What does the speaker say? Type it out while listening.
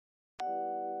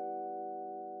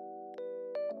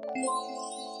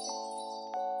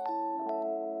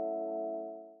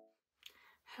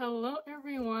Hello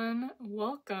everyone,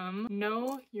 welcome.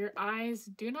 No, your eyes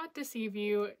do not deceive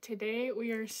you. Today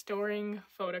we are storing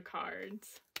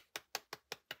photocards.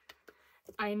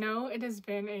 I know it has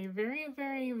been a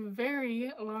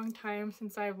very long time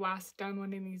since I've last done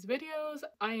one of these videos.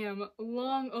 I am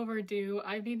long overdue.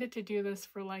 I've needed to do this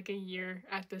for like a year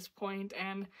at this point,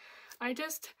 and I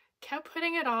just kept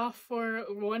putting it off for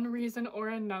one reason or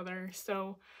another.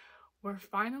 So we're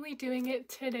finally doing it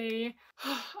today.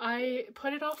 I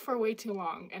put it off for way too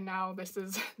long, and now this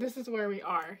is where we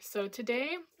are. So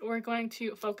today we're going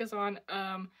to focus on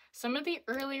some of the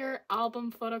earlier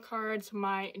album photo cards,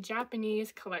 my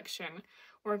Japanese collection.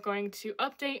 We're going to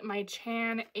update my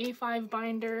Chan A5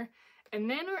 binder, and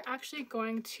then we're actually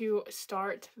going to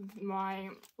start my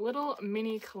little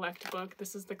mini collect book.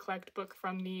 This is the collect book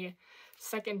from the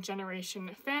second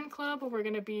generation fan club. We're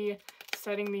going to be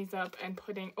setting these up and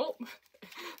putting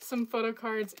some photo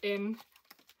cards in.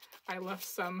 I left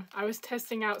some. I was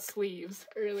testing out sleeves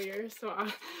earlier, so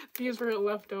these were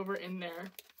left over in there.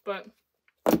 But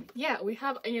yeah, we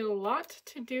have a lot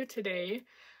to do today.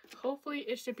 Hopefully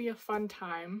it should be a fun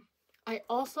time. I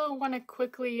also want to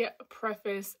quickly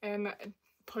preface and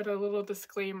put a little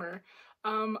disclaimer.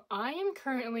 I am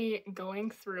currently going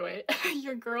through it.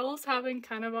 Your girl's having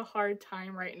kind of a hard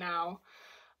time right now.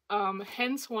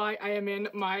 Hence why I am in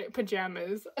my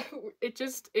pajamas. It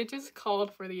just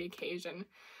called for the occasion.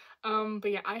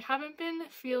 But yeah, I haven't been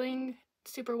feeling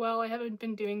super well. I haven't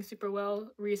been doing super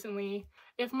well recently.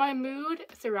 If my mood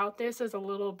throughout this is a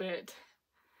little bit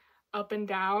up and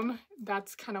down,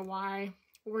 that's kind of why.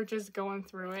 We're just going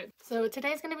through it. So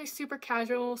today's gonna be super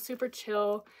casual, super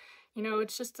chill. You know,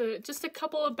 it's just a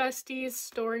couple of besties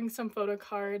storing some photo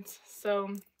cards.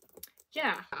 So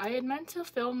yeah, I had meant to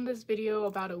film this video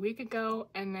about a week ago,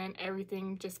 and then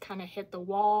everything just kind of hit the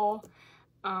wall.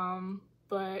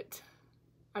 But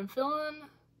I'm feeling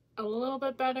a little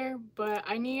bit better, but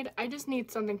I just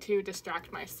need something to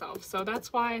distract myself. So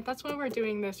that's why we're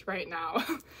doing this right now.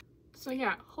 So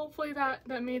yeah, hopefully that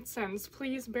made sense.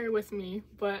 Please bear with me,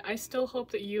 but I still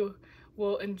hope that you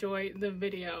will enjoy the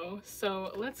video.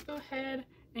 So let's go ahead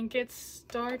and get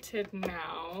started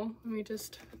now. Let me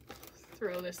just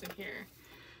throw this in here.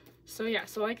 So yeah,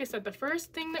 so like I said, the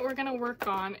first thing that we're gonna work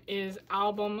on is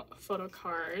album photo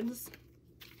cards.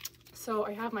 So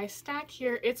I have my stack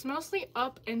here. It's mostly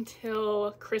up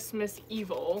until Christmas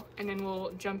Evil, and then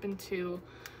we'll jump into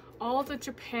all the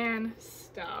Japan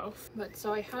stuff. But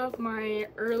so I have my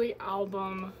early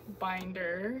album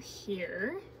binder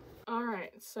here. All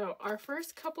right, so our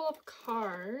first couple of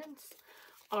cards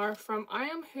are from I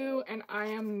Am Who and I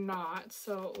Am Not.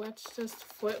 So let's just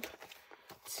flip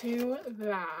to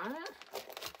that.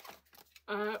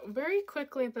 Very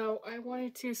quickly though, I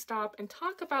wanted to stop and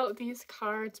talk about these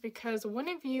cards because one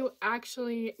of you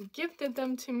actually gifted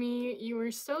them to me. You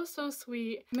were so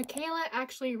sweet. Michaela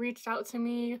actually reached out to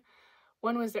me,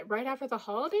 when was it, right after the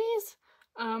holidays?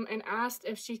 And asked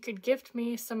if she could gift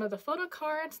me some of the photo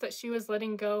cards that she was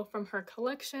letting go from her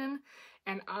collection.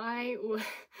 And I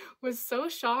was so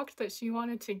shocked that she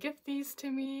wanted to gift these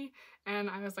to me. And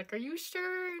I was like, are you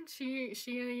sure?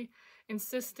 She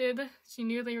insisted. She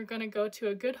knew they were going to go to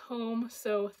a good home.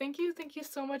 So thank you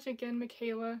so much again,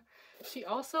 Michaela. She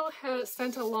also has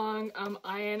sent along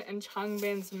Ayan and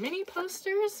Changbin's mini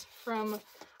posters from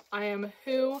I Am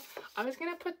Who. I was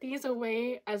gonna put these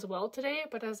away as well today,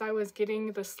 but as I was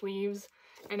getting the sleeves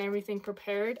and everything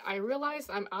prepared, I realized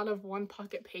I'm out of 1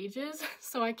 pocket pages,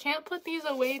 so I can't put these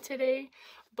away today,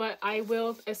 but I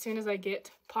will as soon as I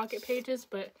get pocket pages.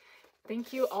 But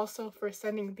thank you also for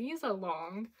sending these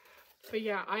along. But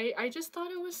yeah, I just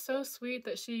thought it was so sweet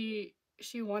that she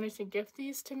wanted to gift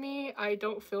these to me. I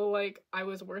don't feel like I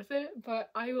was worth it, but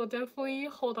I will definitely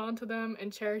hold on to them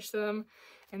and cherish them,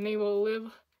 and they will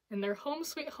live in their home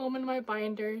sweet home in my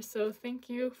binder. So thank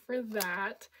you for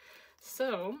that.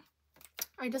 So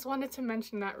I just wanted to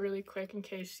mention that really quick in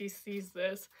case she sees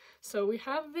this. So we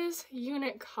have this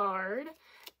unit card,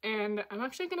 and I'm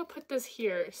actually going to put this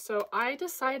here. So I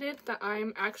decided that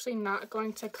I'm actually not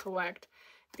going to collect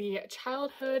the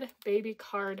childhood baby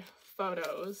card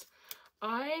photos.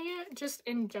 I just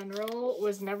in general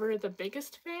was never the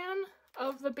biggest fan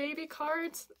of the baby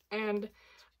cards, and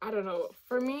I don't know,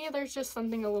 for me there's just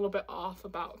something a little bit off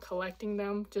about collecting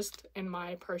them, just in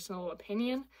my personal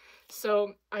opinion.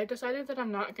 So I decided that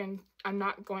I'm not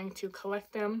going to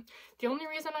collect them. The only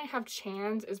reason I have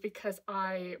Chan's is because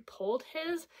I pulled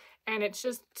his and it's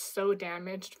just so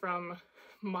damaged from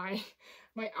my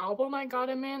album I got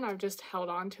him in. I've just held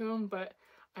on to him, but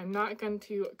I'm not going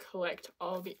to collect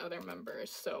all the other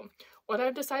members. So what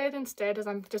I've decided instead is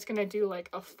I'm just gonna do like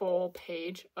a full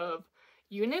page of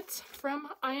units from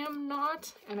I Am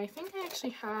Not, and I think I actually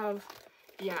have,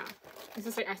 yeah, I was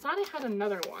gonna say, I thought I had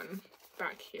another one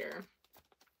back here.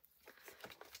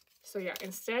 So yeah,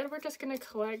 instead we're just gonna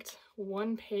collect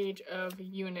one page of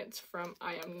units from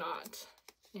I Am Not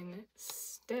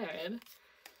instead.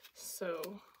 So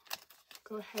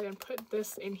go ahead and put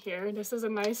this in here. This is a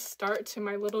nice start to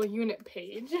my little unit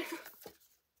page.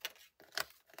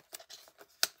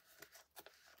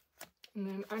 And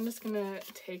then I'm just gonna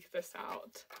take this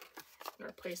out and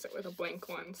replace it with a blank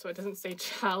one so it doesn't say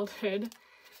childhood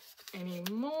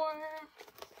anymore.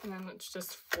 And then let's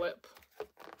just flip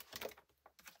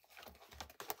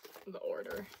the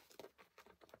order.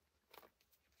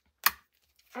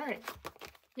 All right,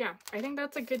 yeah, I think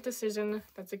that's a good decision.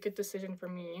 That's a good decision for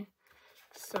me.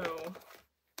 So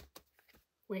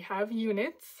we have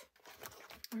units.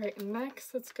 All right,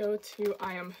 next let's go to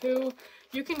I Am Who.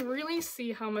 You can really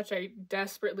see how much I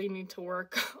desperately need to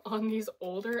work on these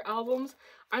older albums.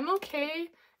 I'm okay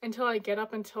until I get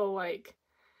up until like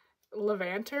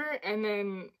Levanter, and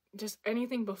then just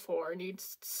anything before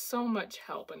needs so much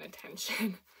help and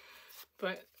attention.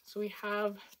 But so we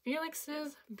have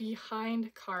Felix's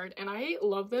Behind card, and I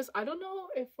love this. I don't know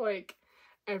if like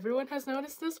everyone has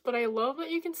noticed this, but I love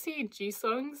that you can see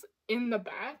Jisung's in the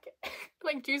back.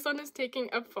 Like Jisung is taking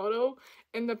a photo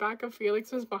in the back of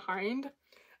Felix's Behind.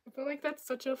 I feel like that's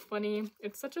such a funny,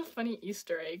 it's such a funny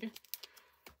Easter egg.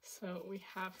 So we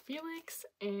have Felix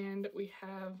and we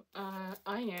have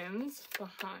Ian's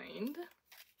Behind.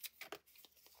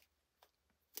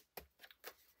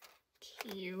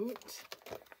 Cute.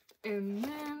 And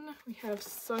then we have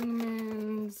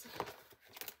Sungmin's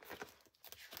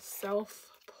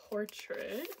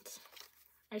self-portrait.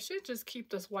 I should just keep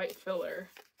this white filler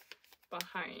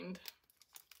behind.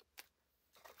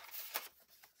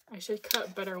 I should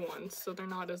cut better ones so they're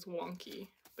not as wonky.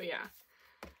 But yeah,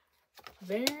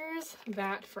 there's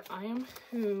that for I Am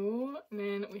Who. And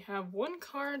then we have one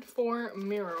card for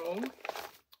Miro.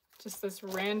 Just this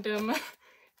random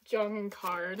Jung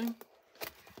card.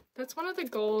 That's one of the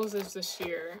goals is this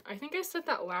year. I think I said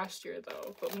that last year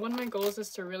though, but one of my goals is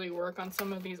to really work on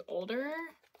some of these older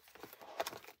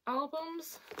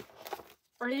albums.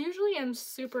 Or I usually am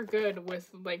super good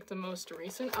with like the most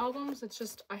recent albums. It's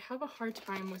just I have a hard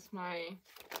time with my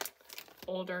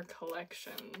older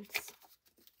collections.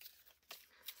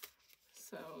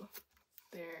 So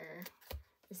there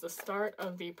is the start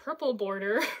of the purple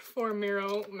border for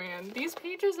Miro. Man, these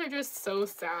pages are just so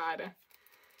sad.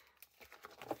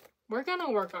 We're gonna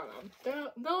work on them.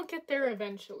 They'll get there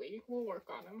eventually. We'll work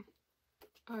on them.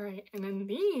 Alright, and then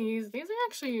these are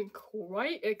actually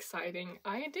quite exciting.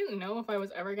 I didn't know if I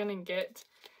was ever gonna get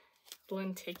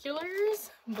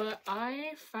lenticulars, but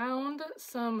I found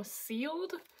some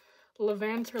sealed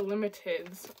Levanter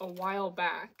Limiteds a while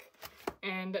back.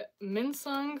 And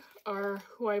Minsung are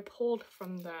who I pulled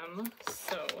from them.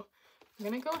 So I'm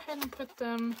gonna go ahead and put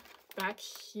them back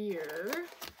here.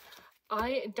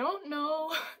 I don't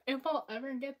know if I'll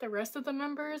ever get the rest of the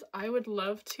members. I would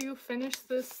love to finish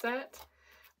this set,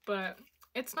 but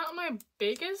it's not my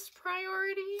biggest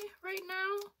priority right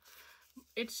now.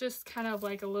 It's just kind of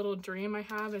like a little dream I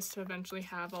have is to eventually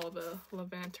have all the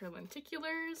Levanter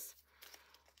lenticulars.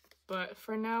 But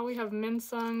for now we have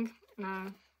Minsung, and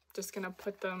I'm just gonna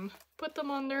put them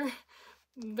on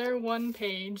their one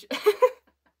page.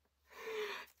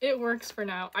 It works for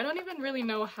now. I don't even really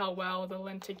know how well the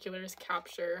lenticulars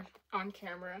capture on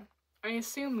camera. I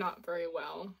assume not very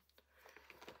well.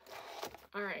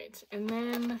 Alright, and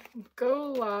then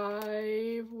Go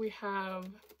Live, we have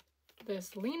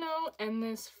this Lino and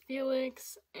this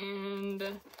Felix, and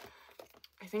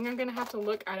I think I'm gonna have to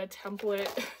look at a template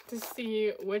to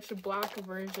see which black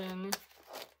version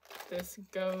this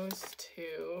goes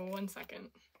to. 1 second.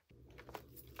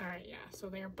 Alright, yeah, so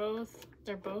they're both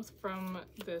from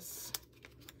this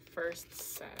first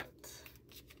set.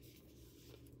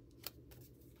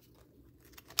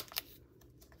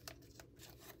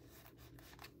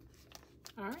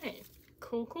 Alright,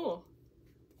 cool.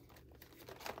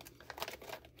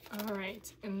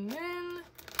 Alright, and then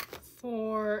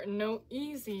for No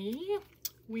Easy,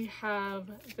 we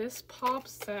have this pop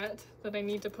set that I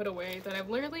need to put away that I've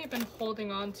literally been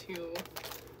holding on to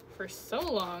for so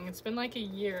long. It's been like a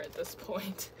year at this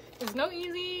point. Is No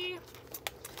Easy?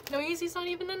 No Easy's not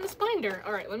even in this binder.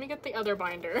 All right, let me get the other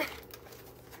binder.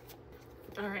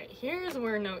 All right, here's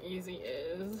where No Easy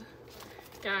is.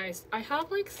 Guys, I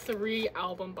have like 3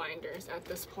 album binders at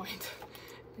this point.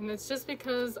 And it's just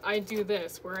because I do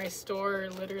this, where I store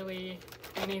literally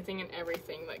anything and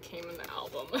everything that came in the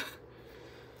album.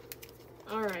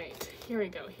 All right, here we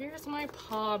go. Here's my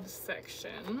POB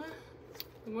section.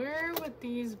 Where would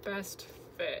these best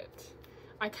fit?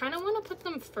 I kind of want to put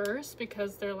them first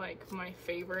because they're like my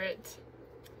favorite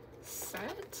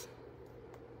set.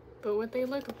 But would they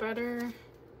look better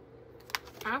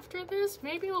after this?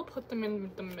 Maybe I'll put them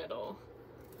in the middle.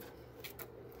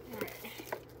 Alright.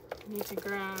 I need to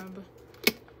grab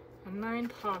a 9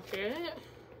 pocket.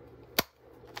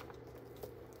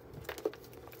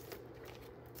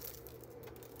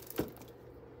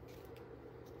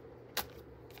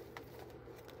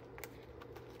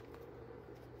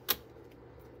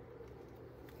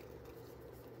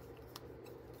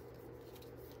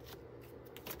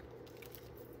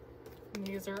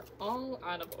 These are all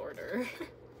out of order.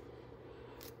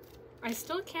 I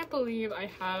still can't believe I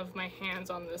have my hands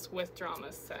on this With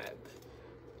Drama set.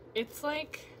 It's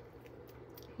like,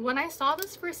 when I saw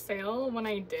this for sale, when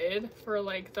I did, for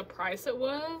like the price it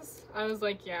was, I was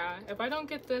like, yeah, if I don't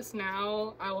get this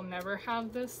now, I will never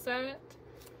have this set.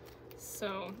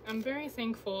 So I'm very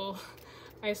thankful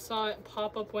I saw it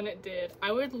pop up when it did.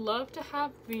 I would love to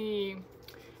have the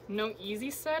No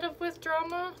Easy set of With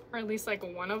Drama, or at least like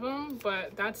one of them,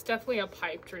 but that's definitely a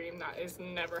pipe dream that is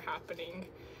never happening.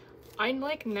 I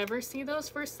like never see those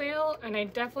for sale, and I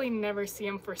definitely never see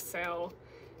them for sale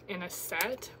in a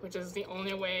set, which is the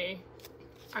only way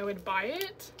I would buy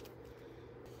it.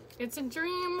 It's a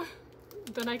dream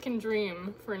that I can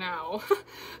dream for now,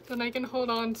 that I can hold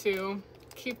on to,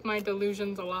 keep my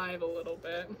delusions alive a little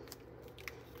bit.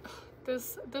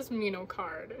 This Mino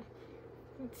card,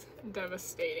 it's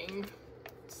devastating.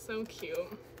 It's so cute.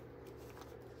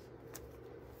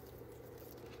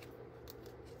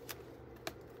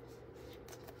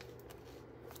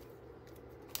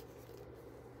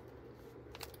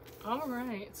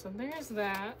 Alright, so there's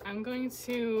that. I'm going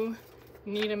to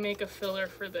need to make a filler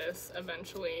for this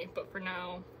eventually, but for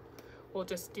now, we'll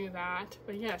just do that.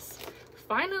 But yes,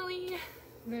 finally,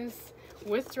 this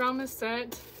With Drama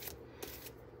set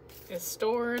is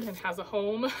stored and has a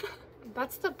home.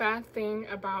 That's the bad thing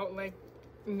about like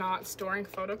not storing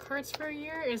photo cards for a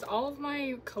year, is all of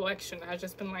my collection has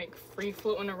just been like free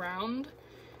floating around,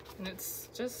 and it's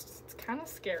kind of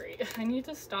scary. I need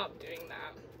to stop doing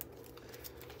that.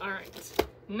 Alright,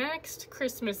 next,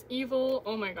 Christmas Evil.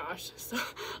 Oh my gosh, so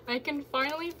I can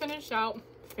finally finish out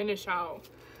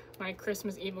my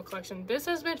Christmas Evil collection. This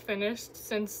has been finished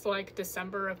since like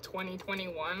December of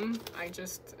 2021. I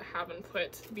just haven't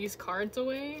put these cards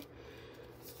away.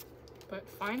 But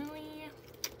finally,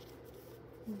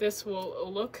 this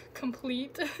will look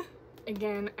complete.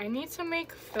 Again, I need to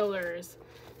make fillers.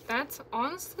 That's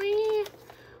honestly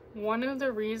one of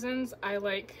the reasons I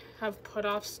like have put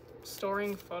off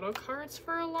storing photo cards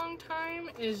for a long time,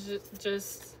 is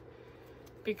just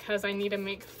because I need to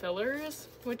make fillers,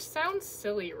 which sounds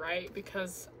silly, right?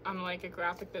 Because I'm like a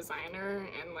graphic designer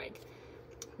and like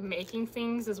making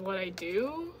things is what I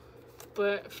do.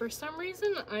 But for some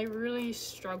reason, I really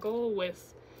struggle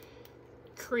with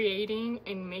creating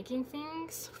and making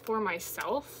things for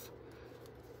myself.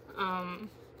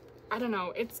 I don't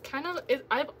know, it's kind of,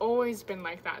 I've always been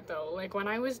like that though. Like when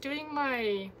I was doing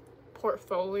my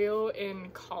portfolio in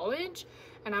college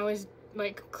and I was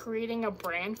like creating a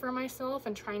brand for myself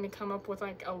and trying to come up with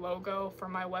like a logo for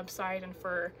my website and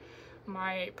for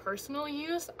my personal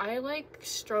use, I like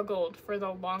struggled for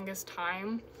the longest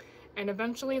time, and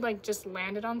eventually like just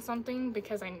landed on something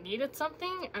because I needed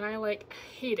something, and I like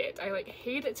hate it. I like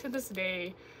hate it to this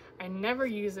day. I never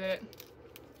use it,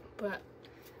 but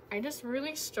I just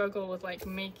really struggle with like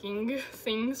making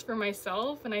things for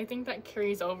myself, and I think that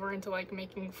carries over into like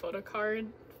making photocard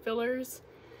fillers,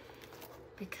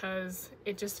 because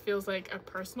it just feels like a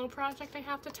personal project I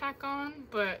have to tack on.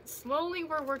 But slowly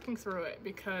we're working through it,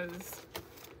 because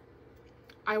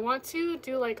I want to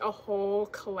do like a whole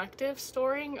collective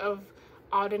storing of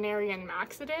Ordinary and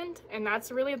Maxident, and that's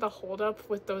really the holdup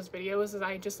with those videos, is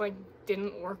I just like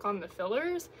didn't work on the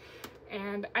fillers.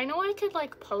 And I know I could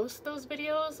like post those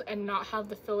videos and not have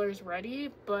the fillers ready,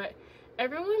 but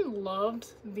everyone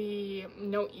loved the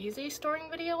No Easy storing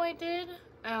video I did.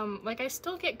 Like I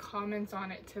still get comments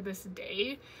on it to this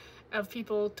day of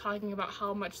people talking about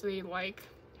how much they like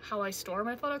how I store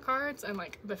my photo cards and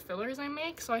like the fillers I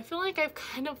make. So I feel like I've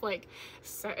kind of like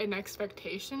set an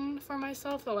expectation for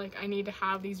myself that like I need to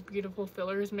have these beautiful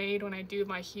fillers made when I do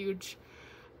my huge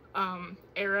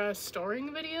era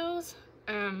storing videos.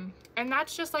 And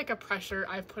that's just like a pressure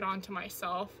I've put onto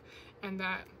myself, and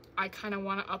that I kind of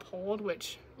want to uphold,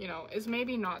 which, you know, is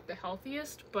maybe not the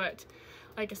healthiest, but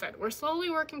like I said, we're slowly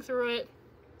working through it.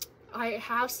 I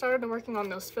have started working on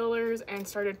those fillers and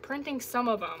started printing some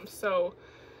of them, so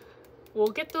we'll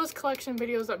get those collection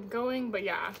videos up going. But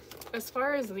yeah, as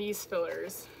far as these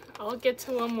fillers, I'll get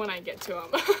to them when I get to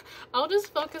them. I'll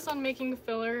just focus on making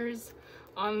fillers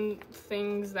on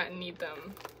things that need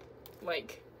them,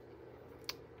 like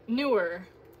newer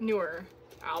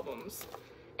albums.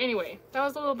 Anyway, that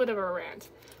was a little bit of a rant.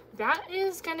 That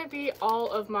is gonna be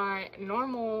all of my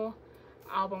normal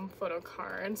album photo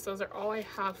cards. Those are all I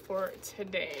have for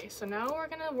today. So now we're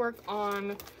gonna work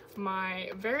on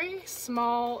my very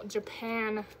small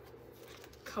Japan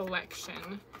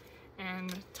collection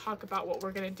and talk about what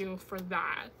we're gonna do for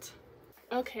that.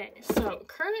 Okay, so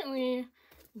currently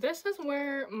this is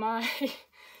where my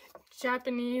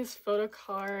Japanese photo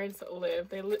cards live.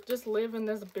 They just live in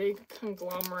this big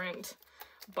conglomerate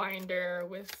binder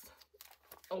with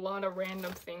a lot of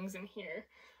random things in here.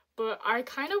 But I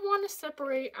kind of want to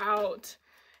separate out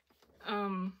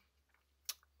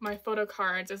my photo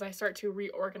cards as I start to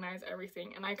reorganize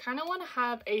everything. And I kind of want to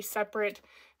have a separate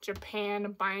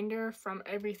Japan binder from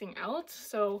everything else.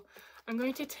 So I'm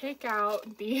going to take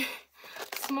out the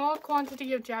small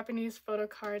quantity of Japanese photo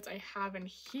cards I have in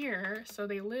here. So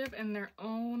they live in their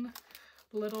own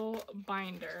little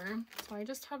binder. So I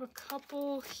just have a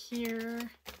couple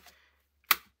here.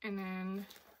 And then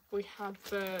we have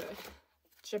the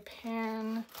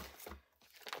Japan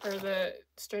or the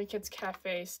Stray Kids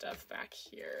Cafe stuff back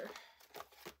here.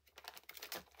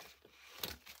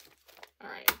 All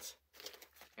right.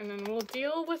 And then we'll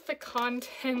deal with the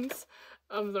contents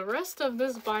of the rest of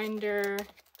this binder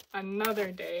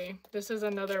another day. This is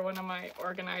another one of my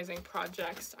organizing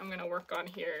projects I'm gonna work on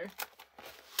here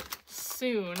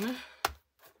soon.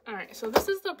 All right, so this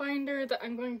is the binder that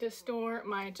I'm going to store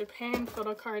my Japan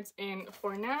photo cards in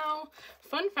for now.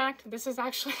 Fun fact, this is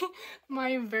actually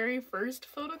my very first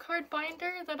photo card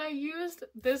binder that I used.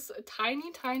 This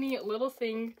tiny little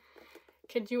thing,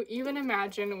 could you even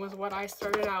imagine, was what I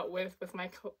started out with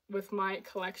my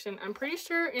collection. I'm pretty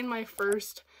sure in my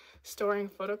first storing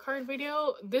photo card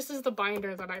video, this is the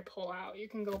binder that I pull out. You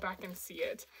can go back and see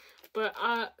it. But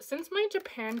since my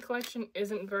Japan collection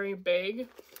isn't very big,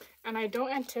 and I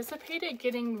don't anticipate it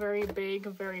getting very big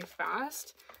very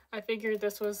fast, I figured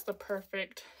this was the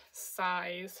perfect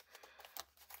size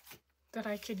that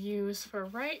I could use for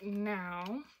right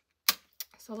now.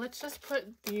 So let's just put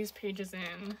these pages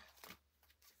in.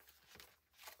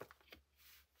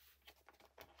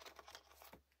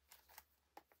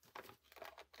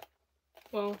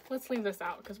 Well, let's leave this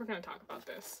out because we're going to talk about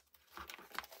this.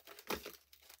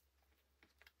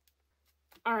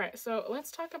 Alright, so let's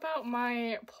talk about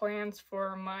my plans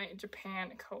for my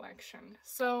Japan collection.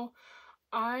 So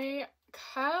I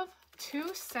have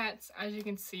two sets, as you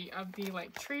can see, of the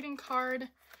like trading card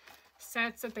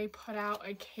sets that they put out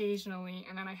occasionally,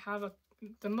 and then I have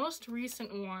the most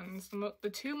recent ones, the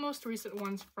two most recent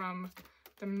ones from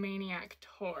the Maniac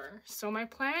tour. So my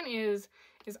plan is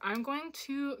I'm going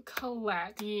to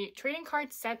collect the trading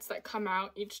card sets that come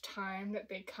out each time that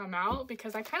they come out,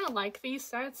 because I kind of like these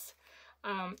sets.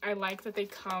 I like that they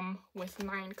come with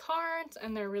 9 cards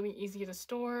and they're really easy to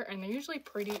store and they're usually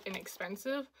pretty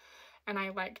inexpensive, and I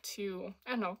like to,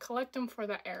 I don't know, collect them for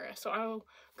that era. So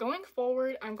going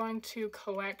forward, I'm going to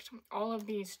collect all of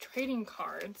these trading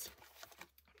cards.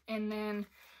 And then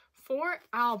for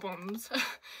albums,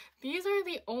 these are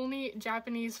the only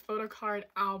Japanese photo card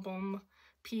album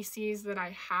PCs that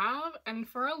I have, and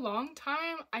for a long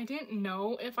time I didn't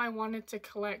know if I wanted to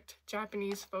collect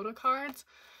Japanese photo cards.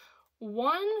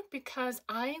 One, because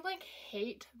I like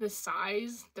hate the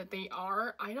size that they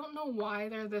are. I don't know why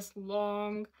they're this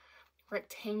long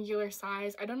rectangular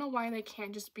size. I don't know why they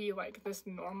can't just be like this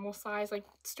normal size. Like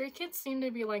Stray Kids seem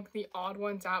to be like the odd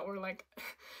ones out, where like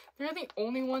they're the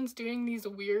only ones doing these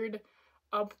weird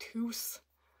obtuse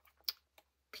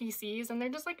PCs, and they're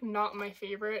just like not my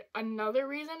favorite. Another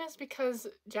reason is because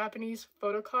Japanese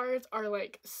photo cards are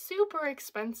like super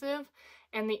expensive,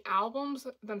 and the albums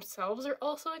themselves are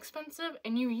also expensive,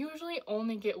 and you usually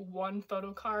only get one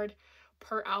photo card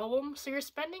per album, so you're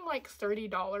spending like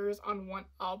 $30 on one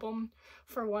album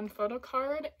for one photo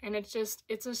card, and it's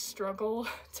a struggle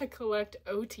to collect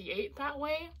OT8 that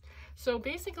way. So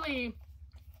basically,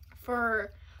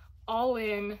 for All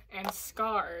In and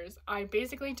Scars, I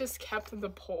basically just kept the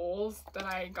polls that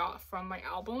I got from my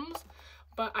albums,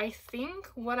 but I think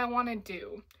what I want to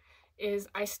do is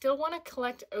I still want to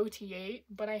collect OT8,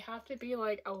 but I have to be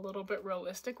like a little bit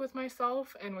realistic with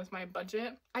myself and with my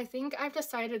budget. I think I've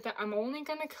decided that I'm only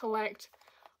going to collect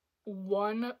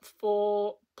one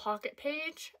full pocket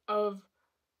page of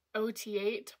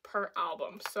OT8 per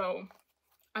album. So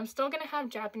I'm still going to have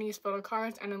Japanese photo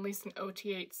cards and at least an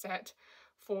OT8 set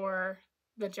for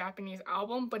the Japanese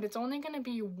album, but it's only going to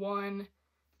be one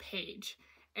page.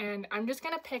 And I'm just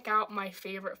gonna pick out my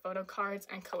favorite photo cards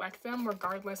and collect them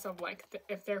regardless of like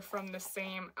if they're from the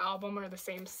same album or the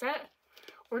same set.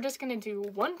 We're just gonna do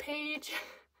one page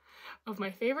of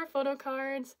my favorite photo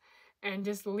cards and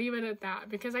just leave it at that,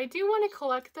 because I do want to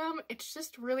collect them. It's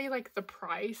just really like the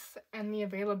price and the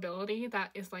availability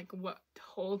that is like what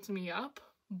holds me up.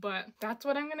 But that's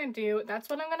what I'm gonna do. That's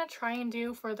what I'm gonna try and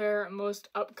do for their most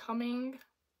upcoming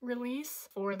release.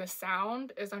 For the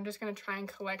sound is I'm just gonna try and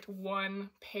collect one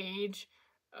page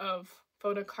of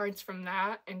photo cards from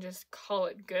that and just call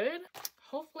it good.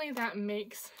 Hopefully that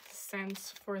makes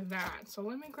sense for that. So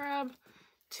let me grab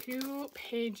 2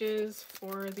 pages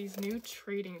for these new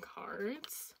trading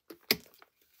cards.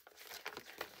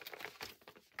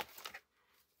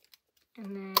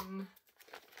 And then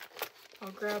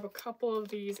I'll grab a couple of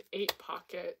these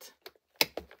 8-pocket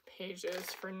pages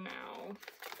for now.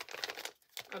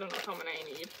 I don't know how many I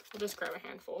need. I'll just grab a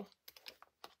handful.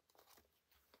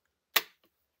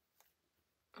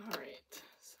 Alright,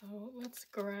 so let's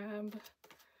grab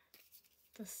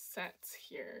the sets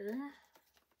here.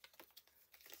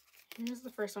 Here's the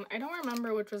first one. I don't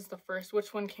remember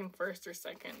which one came first or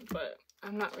second, but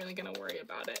I'm not really gonna worry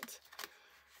about it.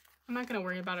 I'm not gonna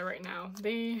worry about it right now.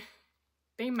 They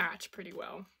match pretty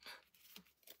well.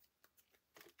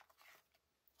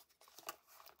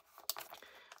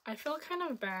 I feel kind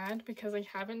of bad because I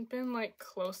haven't been like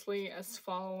closely as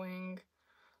following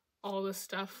all the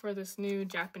stuff for this new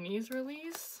Japanese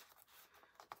release,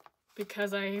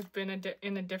 because I've been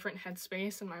in a different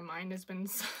headspace and my mind has been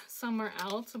somewhere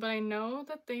else. But I know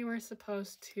that they were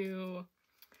supposed to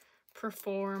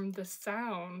perform the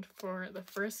sound for the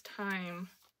first time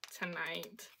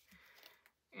tonight,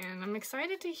 and I'm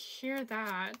excited to hear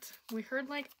that. We heard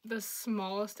like the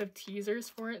smallest of teasers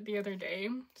for it the other day,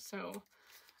 so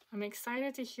I'm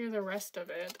excited to hear the rest of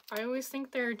it. I always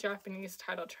think their Japanese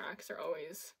title tracks are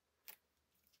always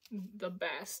the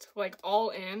best. Like All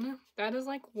In, that is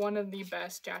like one of the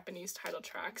best Japanese title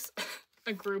tracks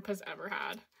a group has ever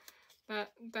had.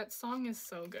 That song is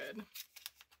so good.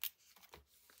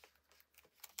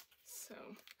 So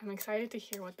I'm excited to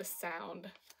hear what the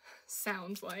sound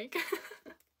sounds like.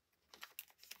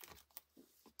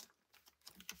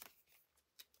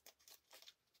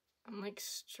 I'm like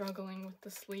struggling with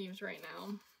the sleeves right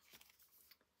now.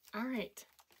 All right,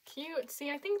 cute.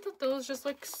 See, I think that those just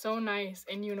look so nice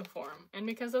in uniform, and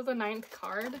because of the 9th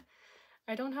card,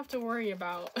 I don't have to worry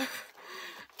about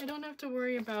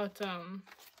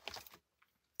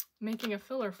making a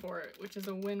filler for it, which is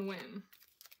a win-win.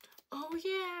 Oh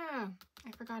yeah,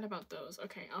 I forgot about those.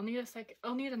 Okay, I'll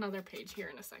need another page here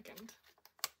in a second.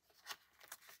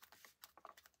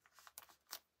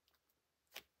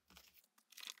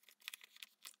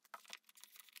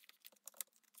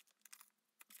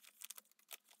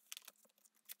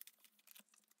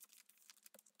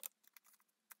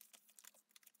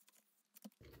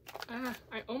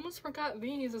 I almost forgot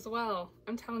these as well.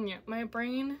 I'm telling you, my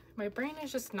brain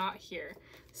is just not here.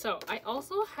 So I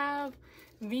also have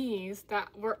these that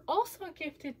were also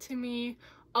gifted to me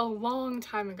a long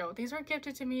time ago. These were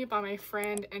gifted to me by my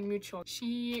friend and mutual.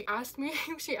 She asked me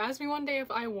one day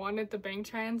if I wanted the bank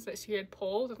trans that she had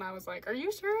pulled, and I was like, "Are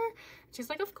you sure?" She's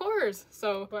like, "Of course."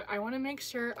 So, but I want to make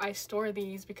sure I store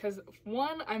these because,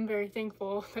 one, I'm very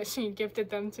thankful that she gifted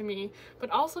them to me, but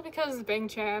also because Bang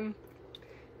Chan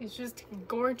is just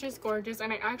gorgeous, gorgeous.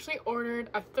 And I actually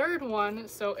ordered a 3rd one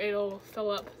so it'll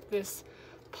fill up this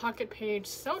pocket page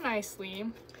so nicely.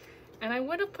 And I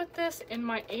would have put this in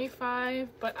my A5,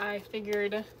 but I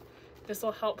figured this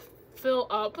will help fill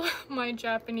up my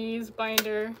Japanese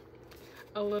binder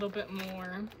a little bit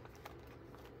more.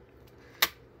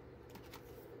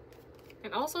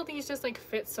 And also these just like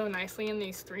fit so nicely in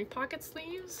these 3-pocket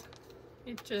sleeves.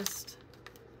 It just...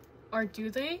 Or do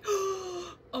they?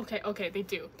 Okay, they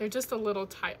do. They're just a little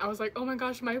tight. I was like, oh my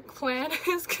gosh, my plan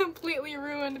is completely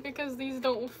ruined because these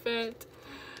don't fit.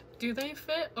 Do they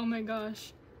fit? Oh my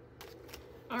gosh.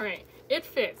 All right, it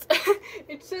fits.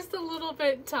 It's just a little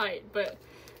bit tight, but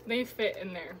they fit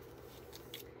in there.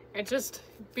 And just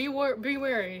be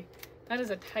wary. That is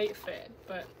a tight fit,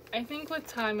 but I think with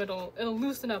time it'll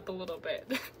loosen up a little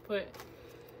bit. But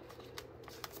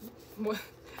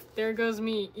there goes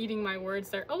me eating my words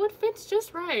there. Oh, it fits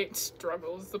just right.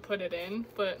 Struggles to put it in,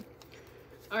 but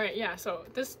all right, yeah. So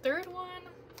this 3rd one,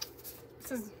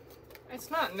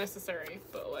 it's not necessary,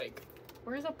 but like,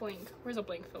 where's a blank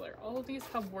filler? All of these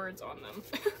have words on them.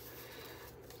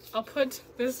 I'll put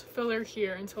this filler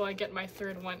here until I get my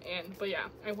 3rd one in. But yeah,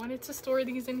 I wanted to store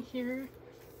these in here.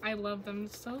 I love them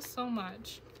so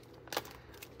much.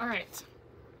 All right.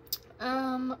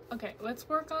 Okay, let's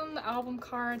work on the album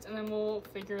cards and then we'll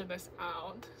figure this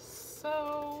out.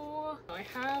 So, I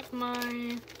have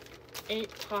my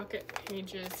 8 pocket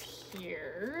pages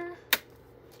here.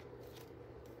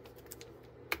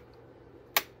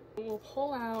 We'll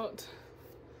pull out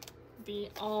the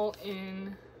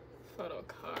all-in photo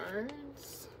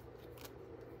cards.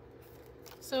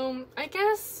 So, I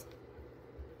guess,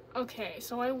 okay,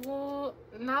 so I will,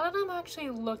 now that I'm actually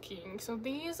looking, so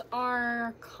these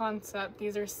are concept,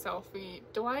 these are selfie.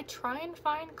 Do I try and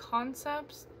find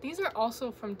concepts? These are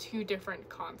also from 2 different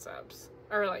concepts,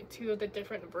 or like 2 of the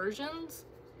different versions.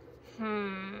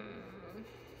 Man,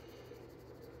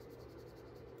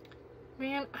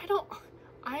 I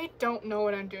don't know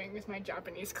what I'm doing with my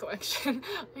Japanese collection.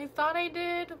 I thought I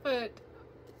did, but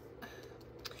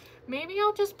maybe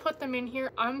I'll just put them in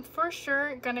here. I'm for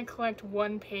sure gonna collect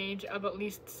 1 page of at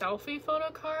least selfie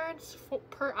photo cards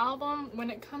per album. When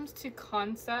it comes to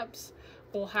concepts,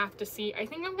 we'll have to see. I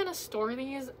think I'm gonna store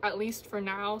these, at least for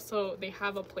now, so they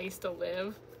have a place to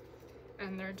live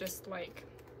and they're just like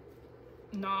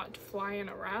not flying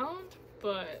around,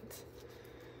 but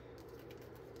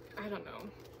I don't know.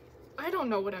 I don't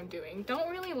know what I'm doing. Don't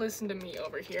really listen to me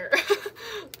over here.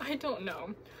 I don't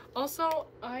know. Also,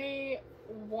 I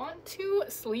want to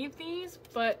sleeve these,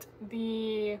 but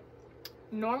the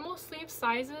normal sleeve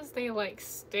sizes, they like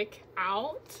stick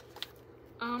out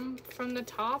from the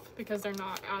top because they're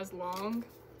not as long.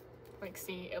 Like,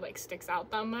 see, it like sticks out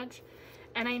that much.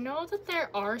 And I know that there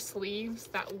are sleeves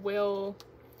that will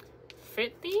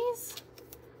fit these.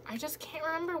 I just can't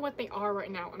remember what they are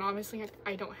right now, and obviously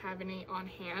I don't have any on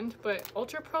hand, but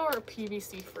Ultra Pro are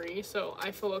PVC free, so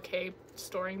I feel okay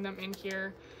storing them in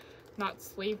here, not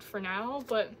sleeved for now.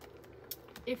 But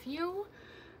if you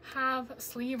have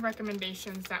sleeve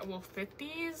recommendations that will fit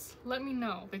these, let me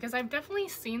know, because I've definitely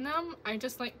seen them. I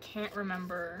just like can't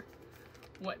remember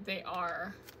what they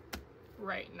are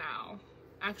right now.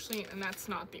 Actually, and that's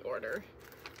not the order.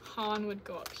 Han would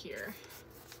go up here.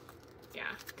 Yeah,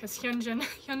 because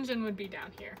Hyunjin would be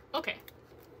down here. Okay.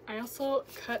 I also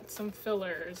cut some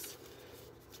fillers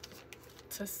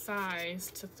to size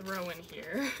to throw in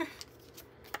here.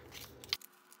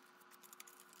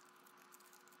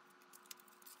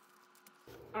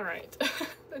 Alright.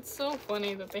 It's so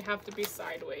funny that they have to be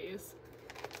sideways.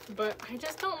 But I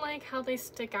just don't like how they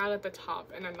stick out at the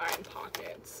top in a 9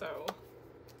 pocket, so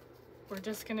we're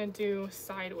just gonna do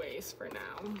sideways for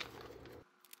now.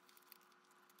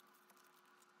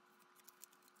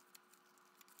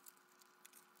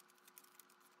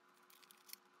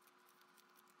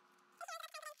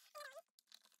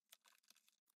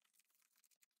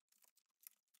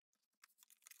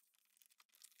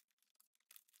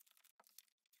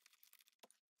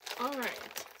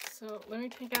 Alright, so let me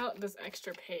take out this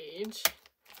extra page,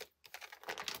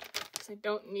 because I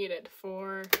don't need it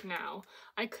for now.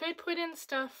 I could put in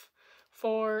stuff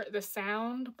for the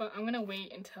sound, but I'm gonna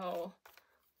wait until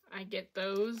I get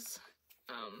those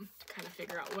to kind of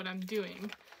figure out what I'm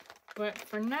doing. But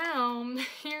for now,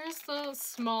 here's the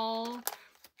small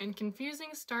and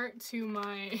confusing start to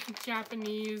my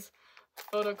Japanese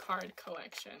photo card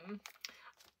collection.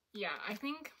 Yeah, I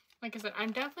think, like I said,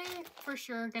 I'm definitely for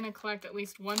sure gonna collect at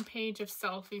least 1 page of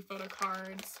selfie photo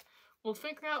cards. We'll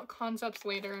figure out concepts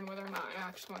later and whether or not I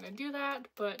actually want to do that,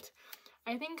 but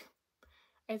I think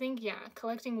yeah,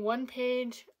 collecting 1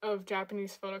 page of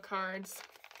Japanese photo cards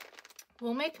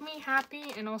will make me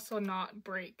happy and also not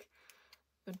break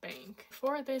the bank.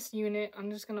 For this unit, I'm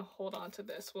just gonna hold on to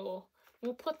this. We'll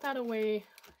put that away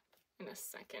in a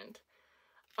second.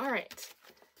 All right.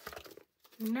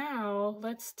 Now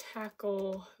let's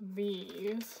tackle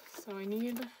these. So I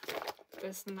need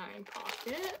this 9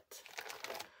 pocket.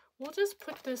 We'll just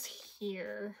put this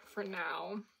here for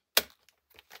now.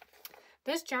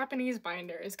 This Japanese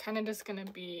binder is kind of just gonna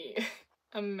be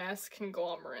a mess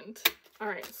conglomerate. All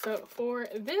right, so for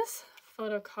this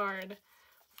photo card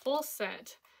full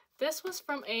set, this was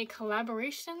from a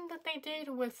collaboration that they did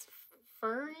with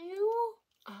For You.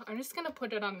 I'm just gonna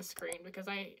put it on the screen because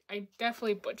I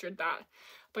definitely butchered that.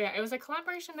 But yeah, it was a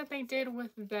collaboration that they did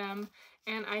with them,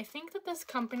 and I think that this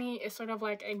company is sort of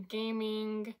like a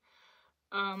gaming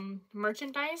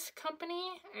merchandise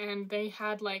company, and they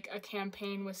had like a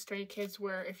campaign with Stray Kids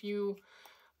where if you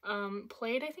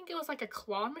played, I think it was like a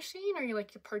claw machine, or you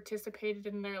participated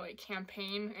in their like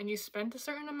campaign and you spent a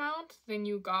certain amount, then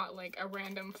you got like a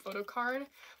random photo card.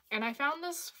 And I found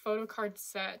this photo card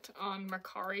set on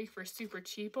Mercari for super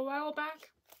cheap a while back,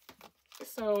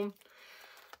 so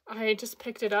I just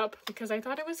picked it up because I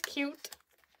thought it was cute.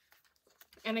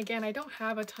 And again, I don't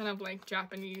have a ton of like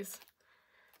Japanese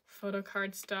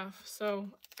photocard stuff. So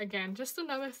again, just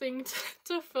another thing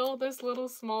to fill this little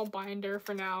small binder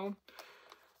for now.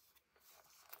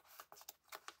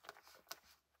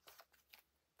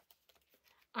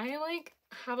 I like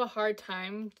have a hard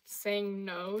time saying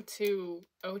no to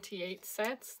OT8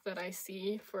 sets that I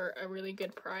see for a really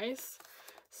good price.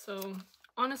 So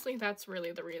honestly, that's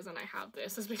really the reason I have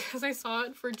this, is because I saw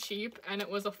it for cheap and it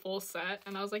was a full set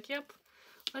and I was like, yep,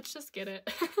 let's just get it.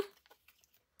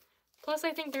 Plus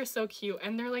I think they're so cute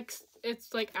and they're like,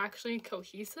 it's like actually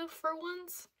cohesive for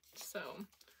once. So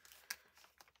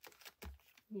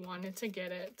wanted to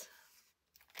get it.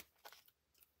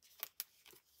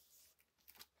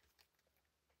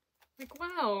 Like,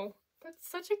 wow, that's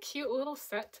such a cute little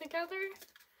set together.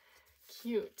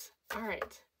 Cute. All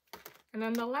right. And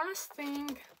then the last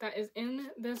thing that is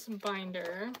in this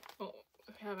binder, oh,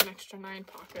 I have an extra 9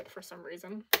 pocket for some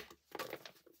reason,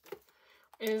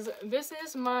 is this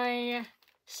is my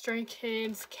Stray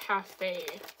Kids cafe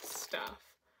stuff.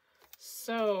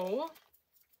 So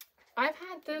I've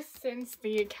had this since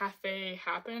the cafe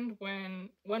happened. When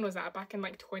was that? Back in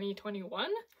like 2021?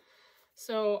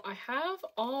 So I have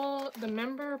all the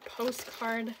member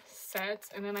postcard sets,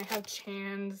 and then I have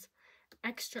Chan's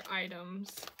extra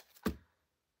items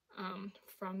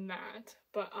from that.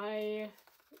 But I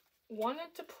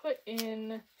wanted to put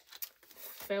in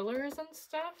fillers and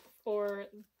stuff for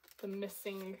the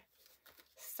missing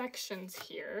sections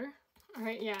here. All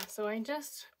right, yeah, so I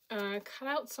just cut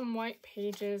out some white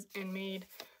pages and made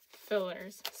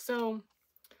fillers. So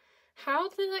how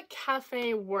the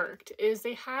cafe worked is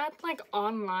they had like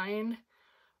online,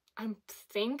 I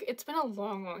think it's been a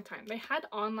long time, they had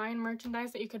online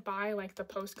merchandise that you could buy, like the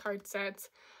postcard sets.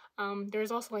 There's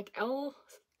also like L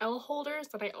holders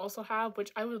that I also have,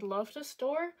 which I would love to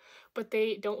store, but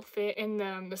they don't fit in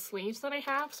the sleeves that I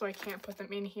have, so I can't put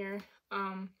them in here.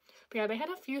 But yeah, they had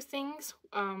a few things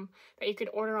that you could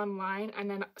order online, and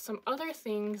then some other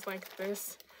things like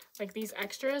this, like these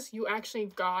extras, you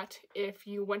actually got if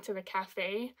you went to the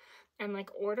cafe and like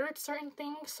ordered certain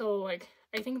things. So like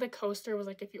I think the coaster was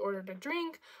like if you ordered a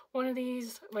drink, one of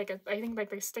these, like I think like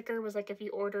the sticker was like if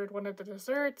you ordered one of the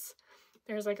desserts.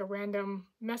 There's like a random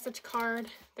message card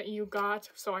that you got.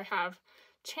 So I have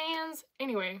Chan's.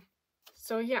 Anyway,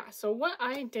 so yeah, so what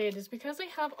I did is because I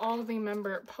have all the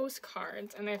member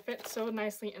postcards and they fit so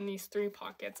nicely in these 3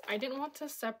 pockets, I didn't want to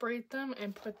separate them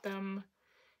and put them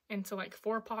into like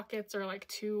 4 pockets or like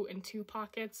 2 and 2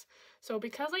 pockets. So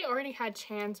because I already had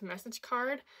Chan's message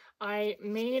card, I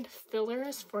made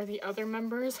fillers for the other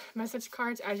members' message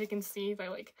cards. As you can see,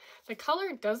 the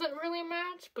color doesn't really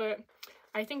match, but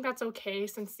I think that's okay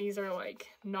since these are like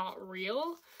not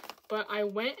real. But I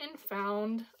went and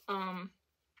found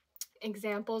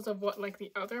examples of what like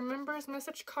the other members'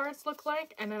 message cards look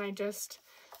like, and then I just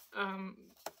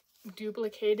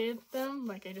duplicated them.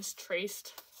 Like I just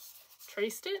traced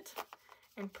it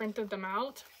and printed them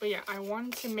out. But yeah, I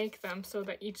wanted to make them so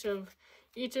that each of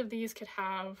these could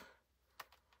have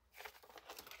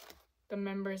the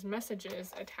members'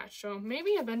 messages attached. So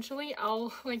maybe eventually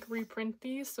I'll like reprint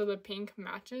these so the pink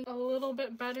matches a little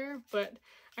bit better, but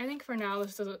I think for now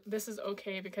this is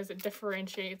okay because it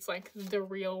differentiates like the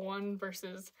real one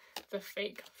versus the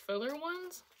fake filler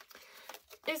ones.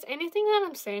 Is anything that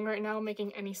I'm saying right now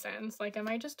making any sense? Like, am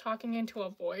I just talking into a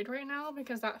void right now?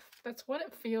 Because that's what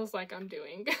it feels like I'm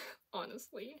doing,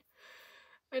 honestly.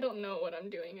 I don't know what I'm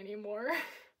doing anymore.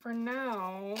 For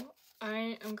now,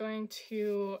 I am going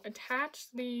to attach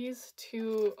these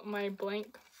to my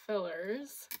blank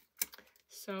fillers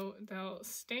so they'll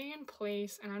stay in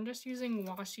place, and I'm just using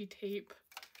washi tape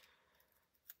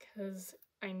because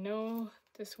I know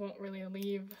this won't really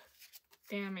leave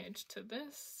damage to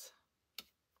this.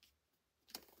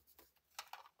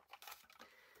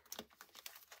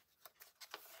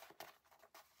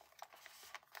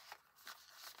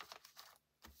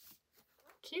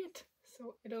 Cute.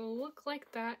 So it'll look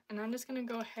like that, and I'm just gonna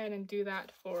go ahead and do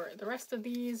that for the rest of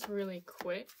these really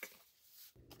quick.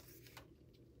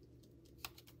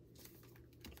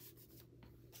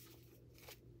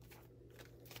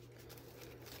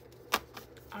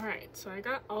 Alright, so I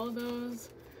got all those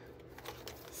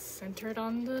centered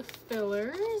on the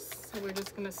fillers. So we're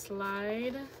just gonna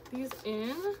slide these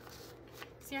in.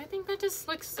 See, I think that just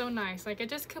looks so nice. Like, it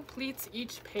just completes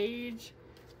each page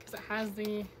because it has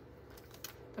the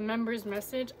member's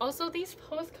message. Also, these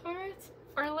postcards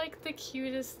are like the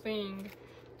cutest thing.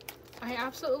 I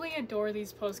absolutely adore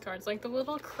these postcards. Like the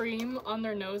little cream on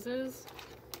their noses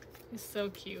is so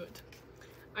cute.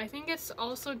 I think it's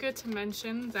also good to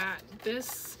mention that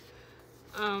this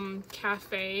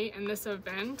cafe and this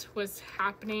event was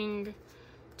happening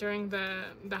during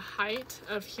the height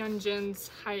of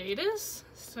Hyunjin's hiatus,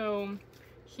 so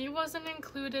he wasn't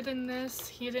included in this.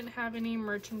 He didn't have any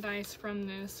merchandise from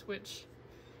this, which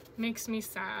makes me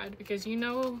sad because you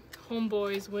know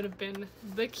Homeboys would have been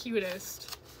the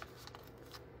cutest.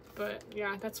 But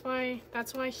yeah, that's why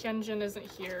Hyunjin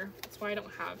isn't here. That's why I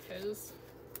don't have his.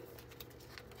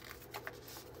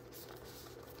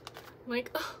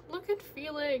 Like, oh, look at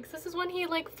Felix. This is when he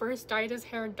like first dyed his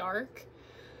hair dark.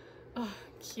 Oh,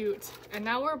 cute. And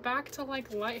now we're back to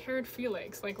like light-haired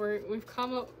Felix. Like we've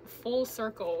come a full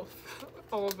circle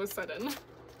all of a sudden.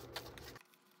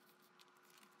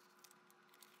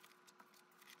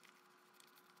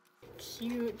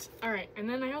 Cute. Alright, and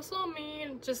then I also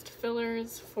made just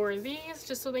fillers for these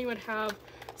just so they would have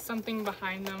something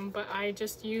behind them, but I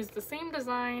just used the same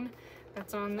design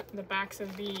that's on the backs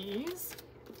of these.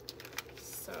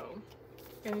 So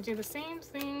I'm gonna do the same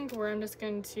thing where I'm just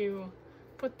going to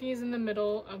put these in the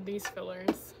middle of these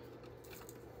fillers.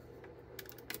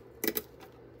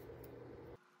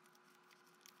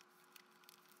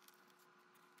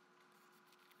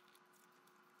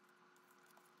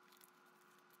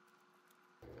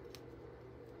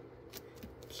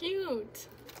 Cute!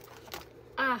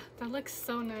 Ah, that looks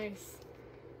so nice.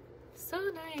 So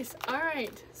nice.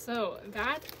 Alright, so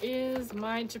that is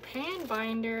my Japan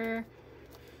binder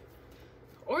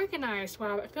organized.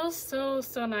 Wow, it feels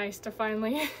so nice to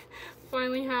finally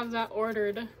have that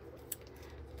ordered a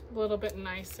little bit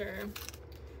nicer.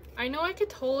 I know I could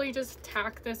totally just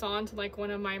tack this on to like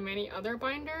one of my many other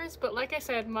binders, but like I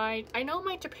said, I know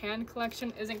my Japan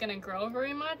collection isn't gonna grow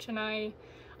very much, and I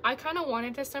kind of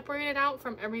wanted to separate it out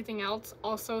from everything else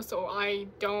also so I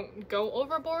don't go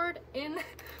overboard in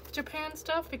Japan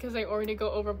stuff, because I already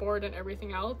go overboard in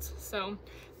everything else. So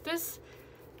this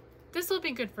will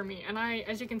be good for me, and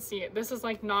as you can see, this is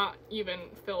like not even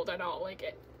filled at all.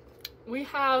 Like we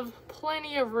have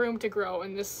plenty of room to grow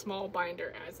in this small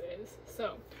binder as is.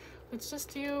 So let's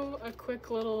just do a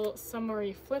quick little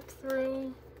summary flip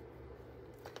through.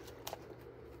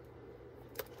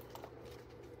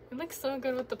 It looks so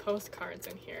good with the postcards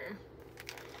in here.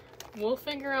 We'll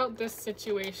figure out this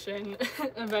situation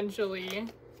eventually.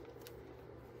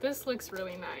 This looks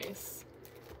really nice.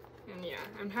 And yeah,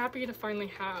 I'm happy to finally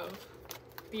have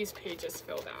these pages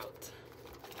filled out.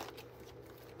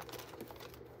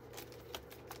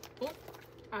 Oh,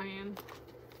 iron.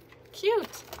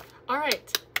 Cute!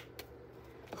 Alright.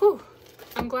 Whew.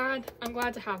 I'm glad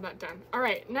to have that done.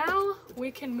 Alright, now we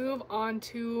can move on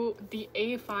to the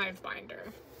A5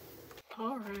 binder.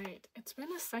 Alright, it's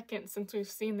been a second since we've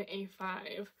seen the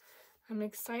A5. I'm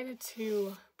excited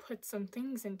to put some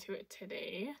things into it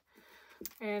today.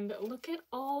 And look at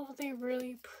all of the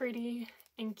really pretty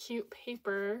and cute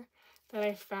paper that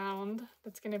I found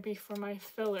that's going to be for my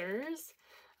fillers.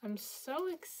 I'm so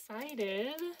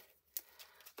excited.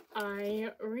 I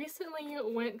recently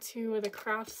went to the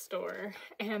craft store,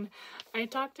 and I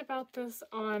talked about this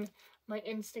on my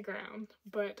Instagram,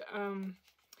 but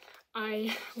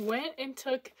I went and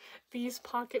took these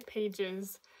pocket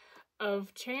pages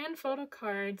of Chan photo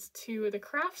cards to the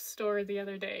craft store the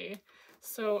other day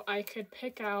so I could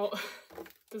pick out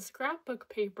the scrapbook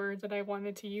paper that I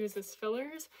wanted to use as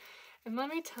fillers. And let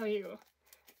me tell you,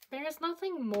 there's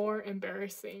nothing more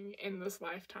embarrassing in this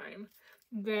lifetime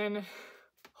than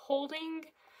holding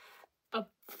a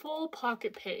full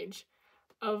pocket page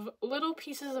of little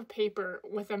pieces of paper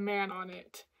with a man on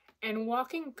it and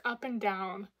walking up and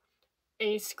down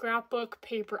a scrapbook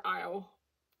paper aisle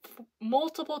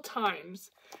multiple times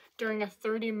during a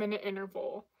 30-minute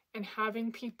interval and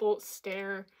having people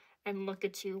stare and look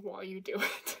at you while you do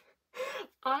it.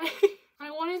 I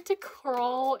wanted to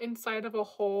crawl inside of a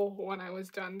hole when I was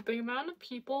done. The amount of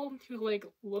people who like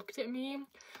looked at me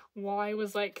while I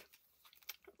was like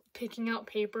picking out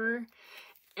paper,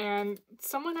 and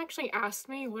someone actually asked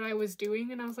me what I was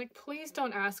doing, and I was like, please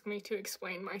don't ask me to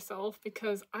explain myself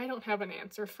because I don't have an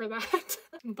answer for that.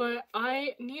 But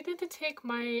I needed to take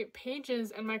my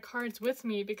pages and my cards with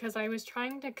me because I was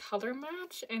trying to color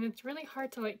match, and it's really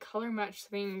hard to like color match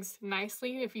things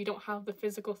nicely if you don't have the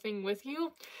physical thing with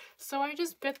you. So I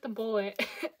just bit the bullet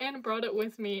and brought it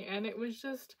with me, and it was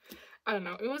just, I don't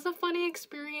know, it was a funny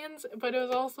experience, but it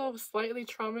was also slightly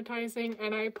traumatizing,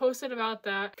 and I posted about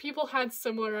that. People had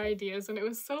similar ideas, and it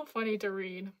was so funny to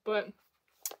read. But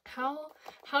how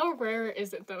rare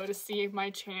is it though to see my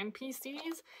Chan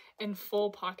PCs in full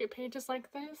pocket pages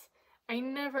like this? I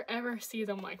never ever see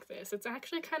them like this. It's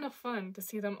actually kind of fun to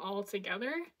see them all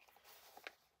together.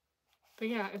 But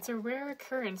yeah, it's a rare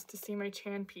occurrence to see my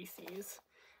Chan PCs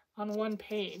on one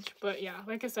page. But yeah,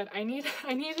 like I said, I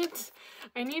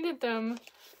needed them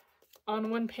on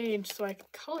one page so I can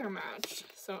color match.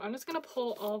 So I'm just gonna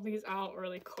pull all these out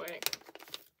really quick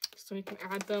so we can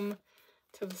add them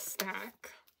to the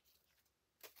stack.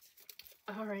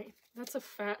 All right, that's a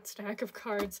fat stack of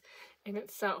cards in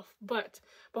itself. But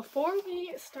before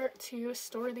we start to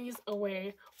store these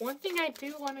away, one thing I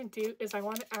do want to do is I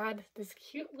want to add this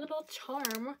cute little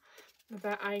charm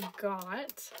that I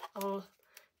got. I'll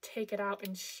take it out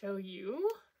and show you.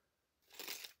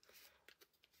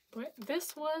 But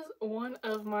this was one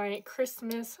of my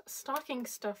Christmas stocking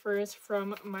stuffers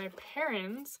from my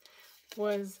parents.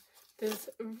 Was this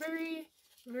very,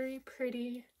 very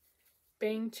pretty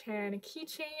Bang Chan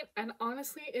keychain, and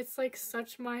honestly it's like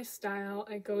such my style.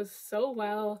 It goes so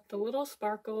well. The little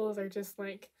sparkles are just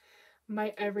like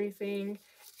my everything,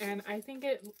 and I think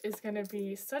it is gonna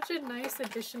be such a nice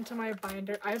addition to my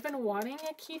binder. I've been wanting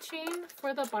a keychain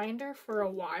for the binder for a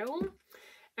while,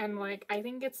 and like I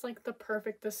think it's like the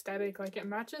perfect aesthetic. Like it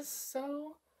matches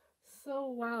so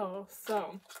well.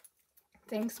 So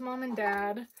thanks, Mom and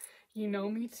Dad. You know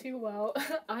me too well.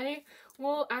 I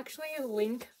will actually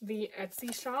link the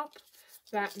Etsy shop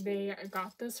that they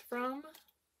got this from,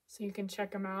 so you can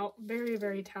check them out. Very,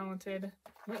 very talented.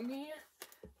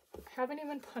 Haven't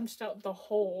even punched out the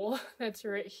hole that's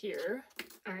right here.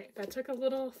 All right, that took a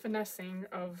little finessing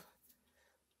of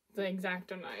the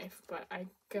X-Acto knife, but I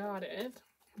got it.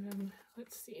 And then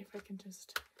let's see if I can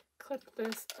just clip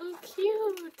this. Oh,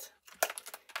 cute!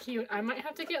 Cute. I might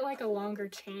have to get like a longer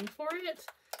chain for it,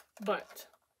 but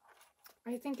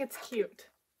I think it's cute.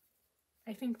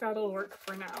 I think that'll work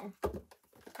for now.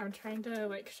 I'm trying to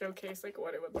like showcase like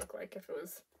what it would look like if it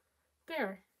was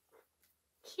there.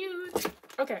 Cute.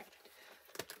 Okay.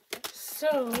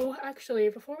 So actually,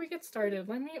 before we get started,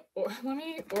 let me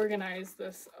organize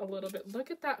this a little bit. Look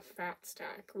at that fat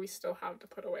stack we still have to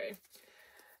put away.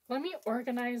 Let me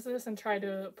organize this and try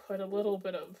to put a little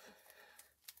bit of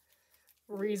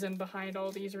reason behind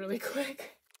all these really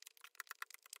quick.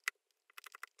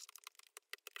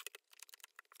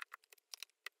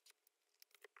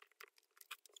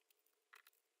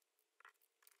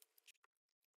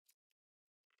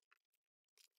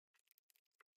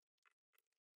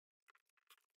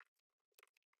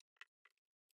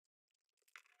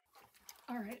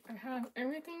 Alright, I have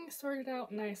everything sorted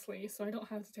out nicely, so I don't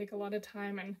have to take a lot of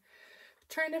time and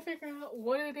trying to figure out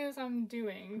what it is I'm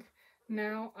doing.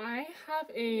 Now, I have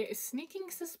a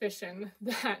sneaking suspicion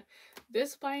that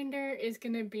this binder is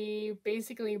going to be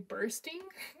basically bursting.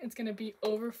 It's going to be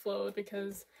overflowed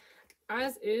because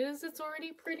as is, it's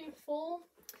already pretty full.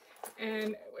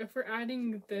 And if we're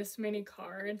adding this many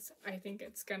cards, I think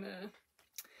it's gonna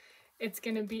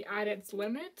be at its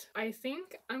limit. I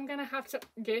think I'm gonna have to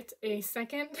get a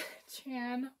second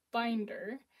Chan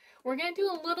binder. We're gonna do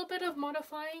a little bit of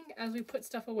modifying as we put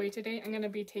stuff away today. I'm gonna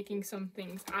be taking some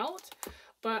things out,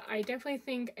 but I definitely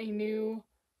think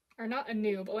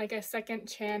like a second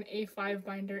Chan A5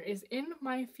 binder is in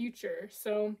my future.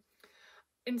 So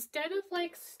instead of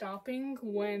like stopping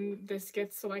when this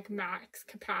gets to like max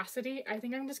capacity, I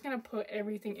think I'm just gonna put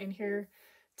everything in here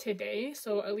today,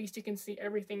 so at least you can see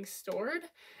everything stored,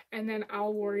 and then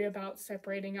I'll worry about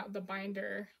separating out the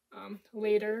binder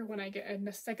later when I get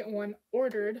a second one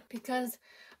ordered, because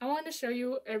I want to show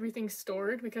you everything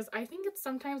stored, because I think it's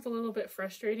sometimes a little bit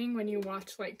frustrating when you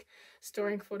watch like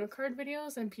storing photocard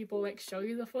videos and people like show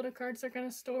you the photocards they're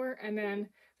gonna store and then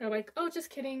they're like, oh,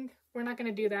 just kidding, we're not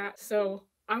gonna do that. So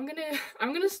I'm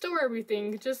gonna store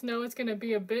everything, just know it's gonna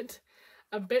be a bit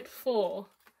full.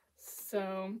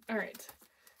 So all right.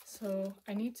 So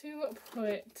I need to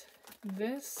put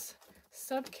this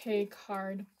sub K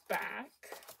card back,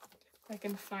 if I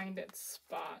can find its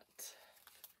spot.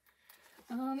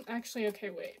 Actually, okay,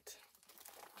 wait.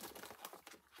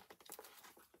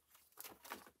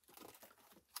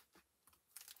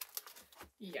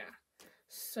 Yeah,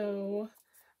 so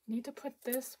I need to put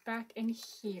this back in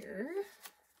here.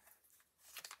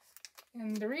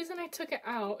 And the reason I took it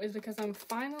out is because I'm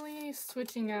finally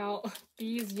switching out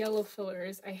these yellow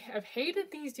fillers. I have hated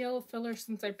these yellow fillers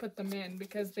since I put them in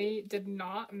because they did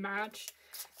not match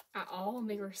at all and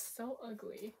they were so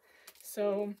ugly.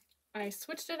 So I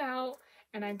switched it out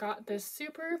and I got this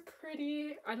super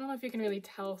pretty, I don't know if you can really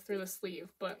tell through the sleeve,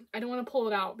 but I don't want to pull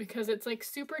it out because it's like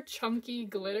super chunky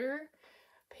glitter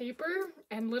paper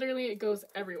and literally it goes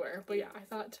everywhere. But yeah, I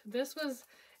thought this was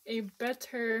a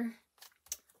better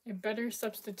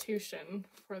substitution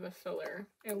for the filler.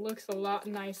 It looks a lot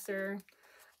nicer,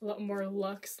 a lot more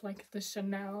luxe like the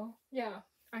Chanel. Yeah,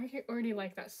 I already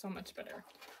like that so much better.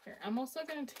 Here, I'm also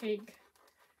gonna take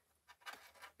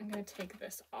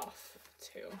this off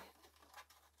too,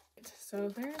 so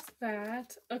there's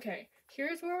that. Okay,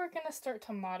 here's where we're gonna start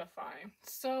to modify.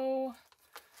 So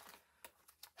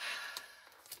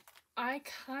I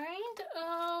kind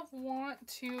of want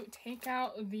to take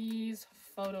out these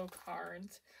photo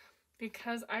cards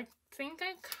because I think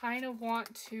I kind of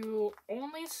want to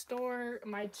only store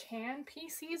my Chan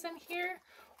PCs in here,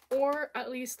 or at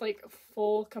least like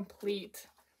full complete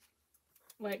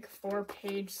like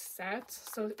 4-page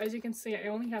sets. So as you can see, I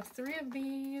only have 3 of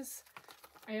these.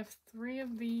 I have 3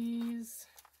 of these.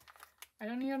 I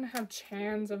don't even have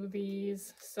Chans of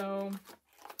these. So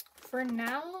for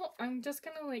now, I'm just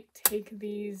gonna like take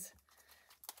these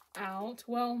out.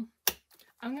 Well,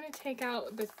 I'm gonna take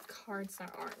out the cards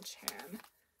that aren't Chan.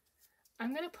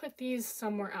 I'm gonna put these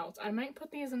somewhere else. I might put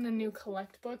these in the new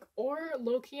collect book, or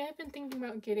low-key, I've been thinking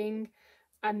about getting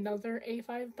another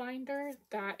A5 binder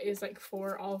that is like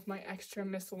for all of my extra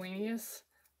miscellaneous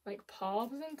like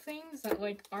pobs and things that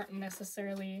like aren't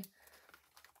necessarily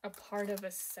a part of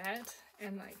a set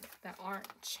and like that aren't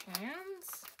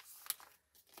Chans.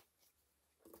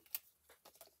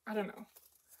 I don't know.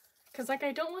 Because like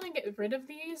I don't want to get rid of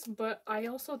these, but I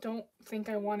also don't think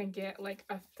I want to get like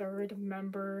a 3rd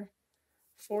member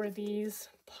for these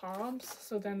pobs,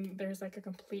 so then there's like a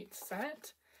complete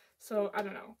set. So I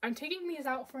don't know. I'm taking these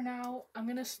out for now. I'm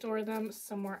gonna store them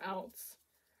somewhere else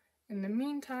in the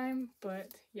meantime, but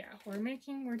yeah,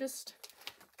 we're just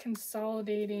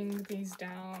consolidating these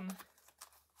down,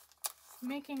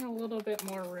 making a little bit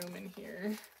more room in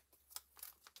here.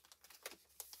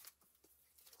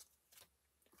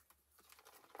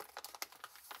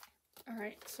 All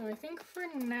right, so I think for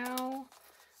now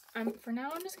I'm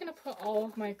just gonna put all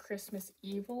of my Christmas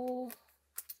Evil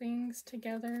things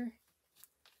together.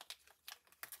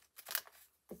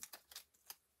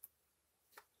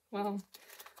 Well,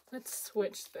 let's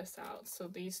switch this out so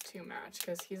these two match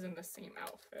because he's in the same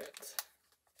outfit.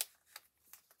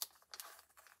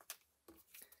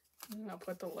 And I'll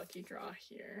put the lucky draw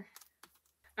here.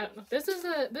 I don't know. This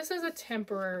is a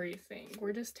temporary thing.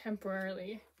 We're just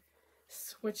temporarily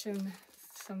switching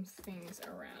some things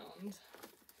around.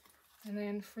 And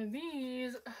then for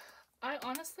these, I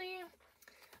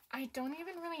don't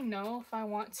even really know if I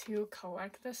want to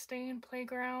collect the Stay in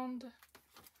Playground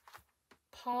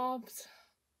pobs.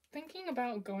 Thinking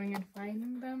about going and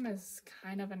finding them is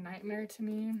kind of a nightmare to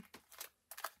me.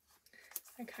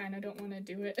 I kind of don't want to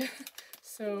do it.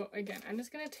 So again, I'm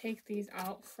just going to take these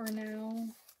out for now.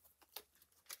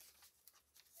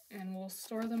 And we'll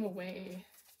store them away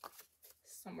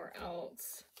somewhere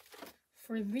else.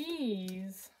 For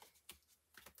these,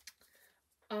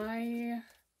 oh,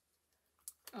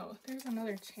 there's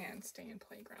another Chan Stay in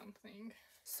Playground thing.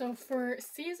 So for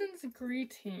Season's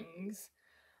Greetings,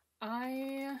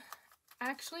 I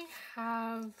actually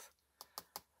I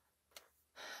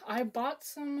bought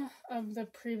some of the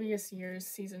previous year's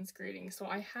Season's Greetings. So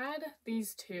I had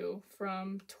these 2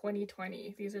 from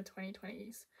 2020. These are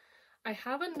 2020s. I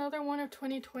have another one of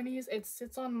 2020s. It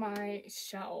sits on my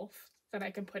shelf that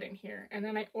I can put in here. And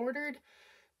then I ordered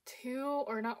 2,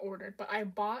 or not ordered, but I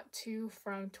bought 2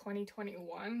 from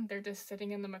 2021. They're just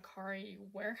sitting in the Macari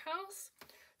warehouse.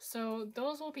 So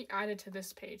those will be added to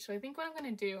this page. So I think what I'm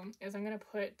going to do is I'm going to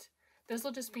put, this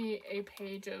will just be a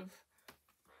page of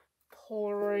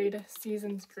Polaroid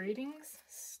Season's Greetings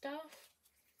stuff.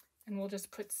 And we'll just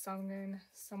put some in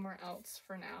somewhere else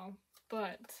for now.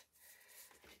 But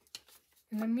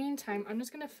in the meantime, I'm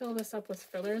just going to fill this up with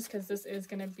fillers because this is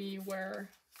going to be where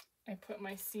I put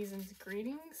my Season's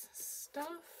Greetings stuff.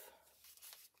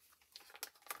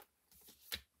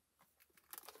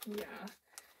 Yeah.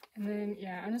 And then,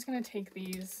 yeah, I'm just going to take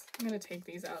these. I'm going to take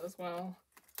these out as well.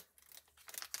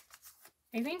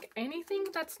 I think anything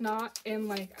that's not in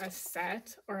like a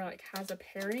set or like has a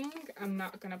pairing, I'm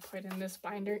not going to put in this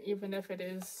binder, even if it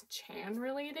is Chan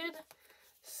related.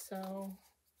 So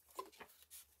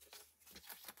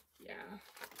yeah,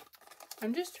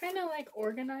 I'm just trying to like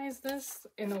organize this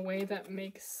in a way that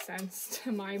makes sense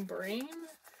to my brain,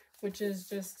 which is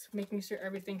just making sure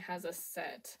everything has a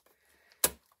set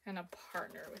and a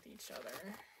partner with each other.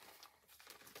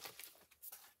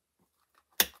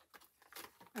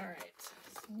 All right,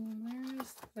 so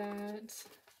there's that.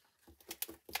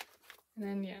 And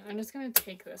then, yeah, I'm just gonna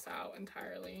take this out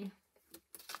entirely.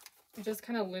 It just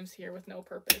kind of lives here with no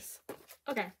purpose.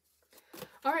 Okay.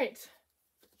 All right.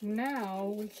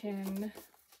 Now we can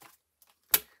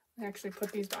actually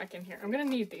put these back in here. I'm gonna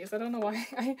need these. I don't know why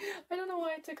I don't know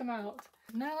why I took them out.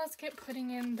 Now let's get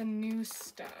putting in the new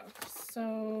stuff.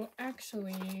 So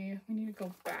actually, we need to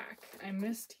go back. I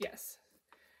missed, yes.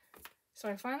 So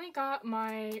I finally got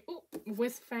my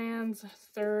with fans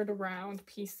third round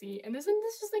PC, and isn't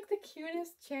this just like the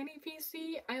cutest Channy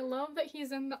PC? I love that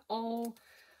he's in the all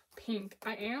pink.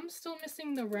 I am still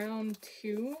missing the round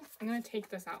 2. I'm gonna take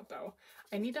this out though.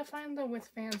 I need to find the with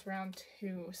fans round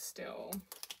 2 still.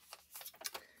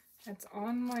 That's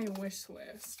on my wish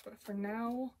list, but for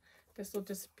now, this will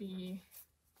just be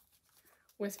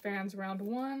with fans round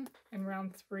 1 and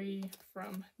round 3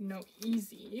 from No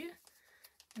Easy.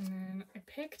 And then I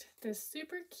picked this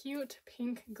super cute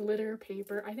pink glitter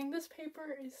paper. I think this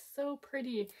paper is so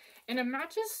pretty, and it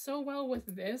matches so well with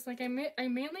this. Like I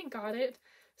mainly got it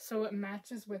so it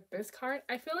matches with this card.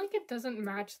 I feel like it doesn't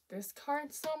match this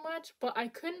card so much, but I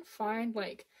couldn't find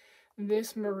like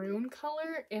this maroon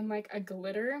color in like a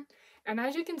glitter. And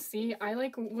as you can see, I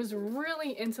like was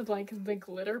really into like the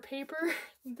glitter paper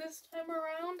this time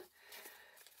around.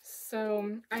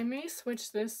 So I may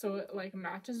switch this so it like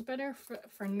matches better.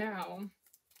 For now,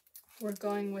 we're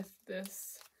going with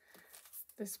this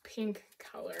pink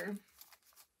color.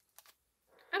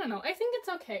 I don't know, I think it's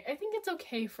okay. I think it's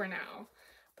okay for now.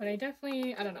 But I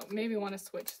definitely, I don't know, maybe want to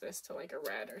switch this to like a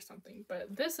red or something.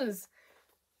 But this is,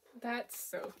 that's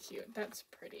so cute. That's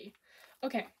pretty.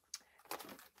 Okay.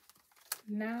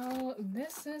 Now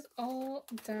this is all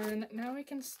done. Now we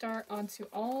can start onto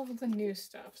all of the new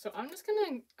stuff. So I'm just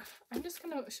gonna,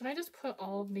 should I just put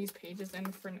all of these pages in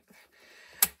for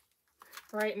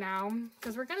right now?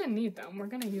 Because we're gonna need them. We're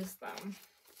gonna use them.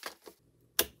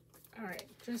 All right,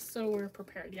 just so we're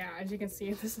prepared. Yeah, as you can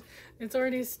see, it's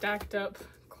already stacked up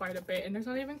quite a bit, and there's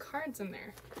not even cards in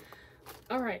there.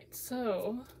 All right,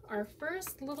 so our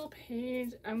first little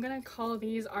page, I'm gonna call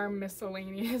these our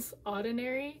miscellaneous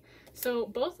ordinary. So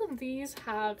both of these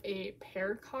have a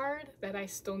pair card that I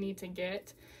still need to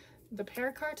get. The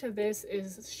pair card to this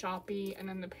is Shopee, and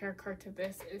then the pair card to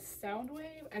this is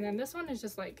Soundwave, and then this one is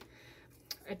just like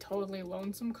a totally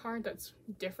lonesome card that's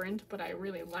different, but I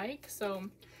really like. So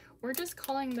we're just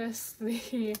calling this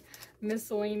the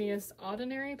miscellaneous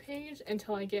ordinary page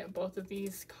until I get both of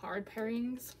these card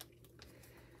pairings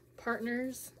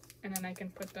partners, and then I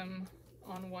can put them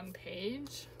on one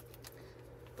page.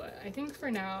 But I think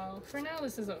for now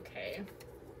this is okay.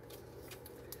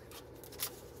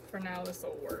 For now this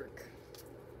will work.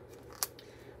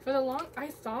 For the long,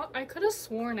 I could have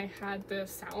sworn I had the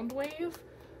sound wave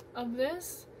of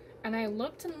this, and I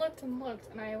looked and looked and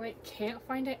looked, and I like can't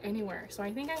find it anywhere. So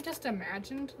I think I just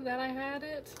imagined that I had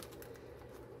it.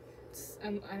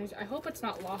 And I hope it's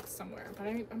not lost somewhere, but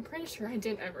I'm pretty sure I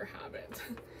didn't ever have it.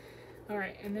 All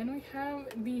right, and then we have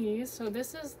these. So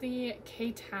this is the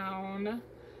K-Town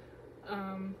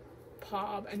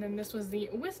Pob, and then this was the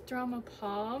With Drama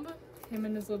Pob, him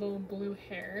and his little blue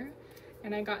hair.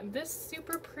 And I got this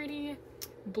super pretty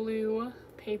blue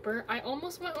paper. I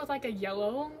almost went with like a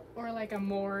yellow or like a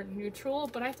more neutral,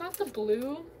 but I thought the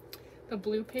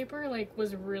blue paper like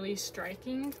was really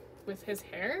striking with his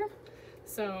hair,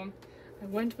 so I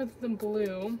went with the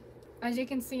blue. As you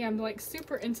can see, I'm like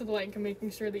super into the, like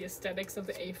making sure the aesthetics of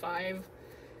the A5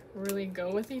 really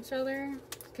go with each other,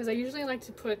 because I usually like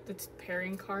to put the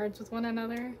pairing cards with one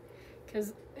another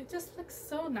because it just looks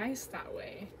so nice that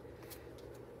way.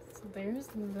 So there's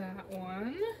that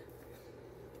one.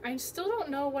 I still don't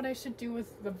know what I should do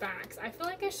with the backs. I feel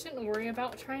like I shouldn't worry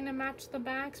about trying to match the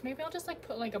backs. Maybe I'll just like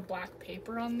put like a black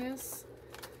paper on this.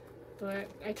 But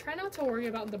I try not to worry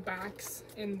about the backs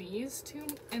in these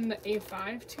in the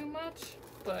A5 too much,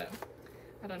 but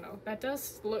I don't know. That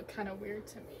does look kind of weird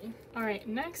to me. All right,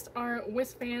 next are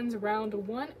With Fans round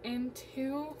 1 and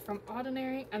 2 from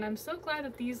Ordinary, and I'm so glad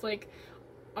that these like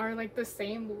are like the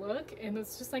same look, and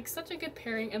it's just like such a good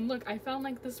pairing. And look, I found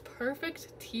like this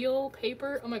perfect teal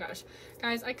paper. Oh my gosh,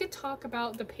 guys, I could talk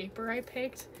about the paper I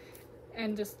picked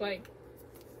and just like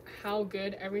how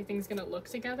good everything's gonna look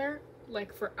together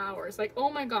like for hours. Like, oh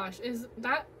my gosh, is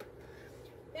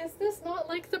this not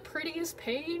like the prettiest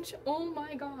page? Oh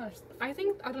my gosh, I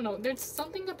don't know, there's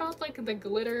something about like the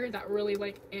glitter that really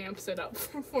like amps it up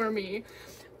for me.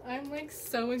 I'm like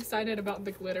so excited about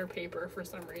the glitter paper for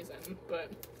some reason, but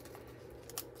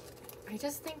I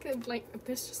just think that, like,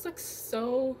 this just looks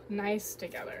so nice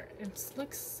together. It just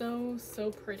looks so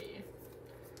pretty.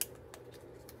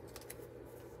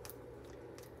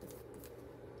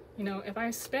 You know, if I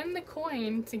spend the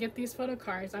coin to get these photo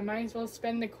cards, I might as well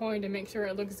spend the coin to make sure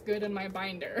it looks good in my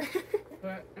binder.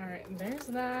 But all right, there's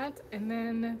that. And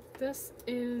then this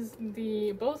is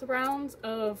both rounds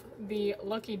of the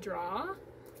Lucky Draw,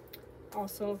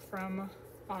 also from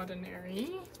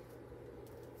Ordinary.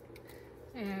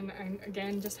 And I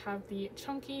again just have the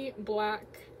chunky black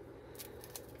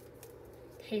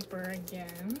paper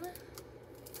again.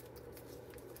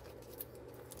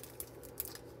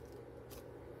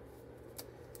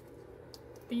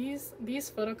 These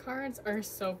photo cards are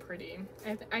so pretty.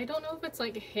 I don't know if it's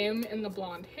like him in the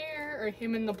blonde hair or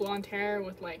him in the blonde hair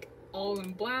with like all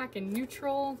in black and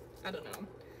neutral. I don't know.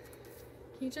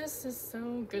 He just is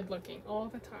so good looking all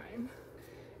the time.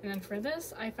 And then for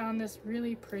this, I found this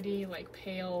really pretty like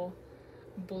pale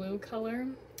blue color.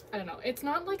 I don't know. It's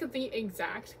not like the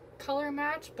exact color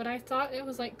match, but I thought it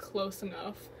was like close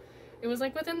enough. It was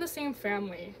like within the same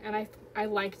family, and I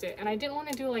liked it. And I didn't want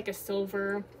to do like a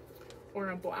silver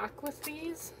or a black with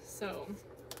these, so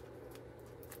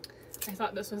I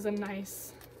thought this was a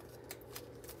nice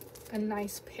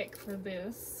pick for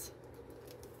this.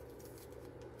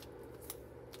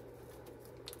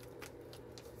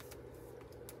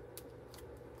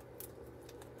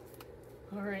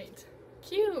 All right,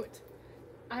 cute.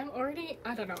 I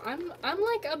don't know, I'm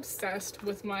like obsessed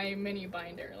with my mini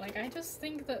binder. Like, I just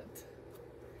think that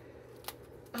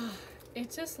it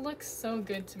just looks so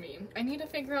good to me. I need to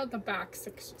figure out the back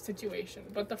situation,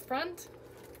 but the front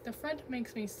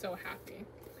makes me so happy.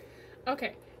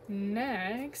 Okay,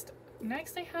 next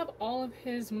I have all of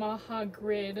his Maha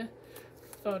Grid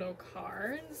photo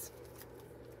cards,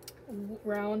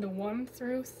 round 1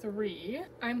 through 3.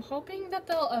 I'm hoping that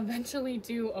they'll eventually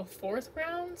do a 4th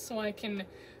round so I can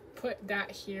put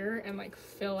that here and like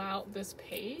fill out this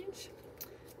page.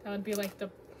 That would be like the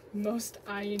most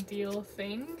ideal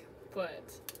thing, but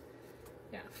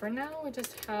yeah, for now we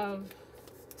just have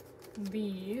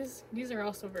these. These are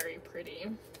also very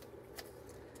pretty.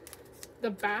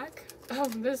 The back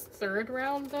of this 3rd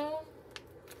round though,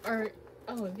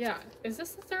 oh yeah, is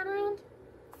this the 3rd round?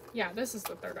 Yeah, this is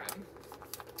the 3rd round.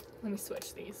 Let me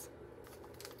switch these.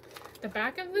 The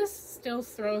back of this still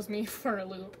throws me for a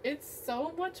loop. It's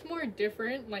so much more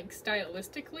different, like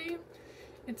stylistically.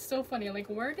 It's so funny, like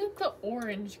where did the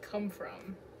orange come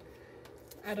from?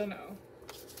 I don't know.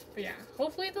 But yeah,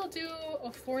 hopefully they'll do a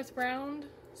 4th round,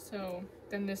 so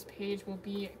then this page will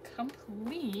be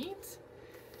complete.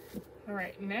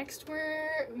 Alright, next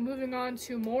we're moving on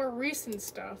to more recent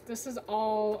stuff. This is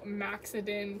all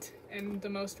Maxident and the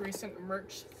most recent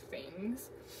merch things.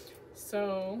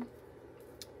 So,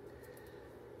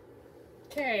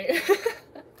 okay.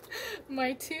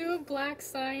 My 2 black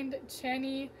signed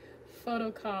Chenny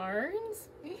photo cards.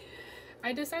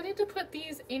 I decided to put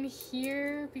these in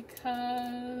here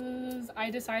because I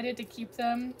decided to keep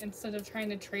them instead of trying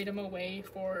to trade them away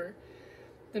for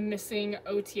the missing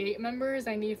OT8 members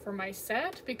I need for my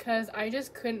set, because I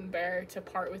just couldn't bear to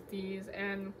part with these.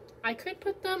 And I could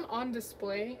put them on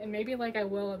display, and maybe like I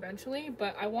will eventually,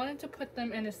 but I wanted to put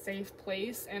them in a safe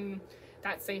place, and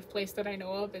that safe place that I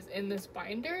know of is in this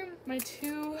binder. My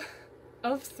 2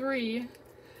 of 3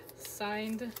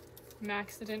 signed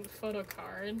Maxident photo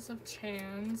cards of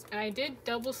Chan's, and I did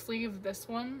double sleeve this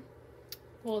one,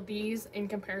 well these, in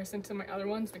comparison to my other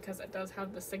ones because it does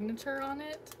have the signature on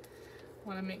it.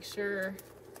 Want to make sure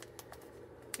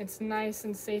it's nice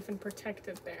and safe and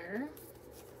protected there.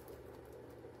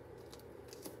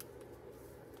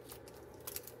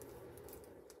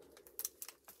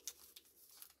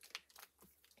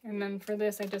 And then for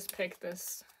this, I just picked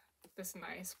this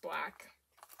nice black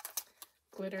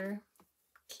glitter.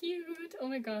 Cute. Oh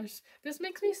my gosh, this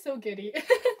makes me so giddy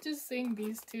just seeing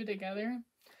these 2 together.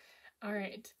 All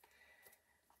right.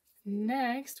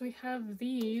 Next, we have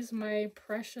these, my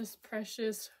precious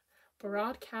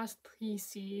broadcast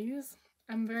precies.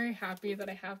 I'm very happy that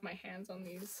I have my hands on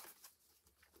these.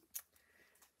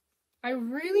 I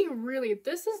really,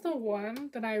 this is the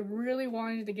one that I really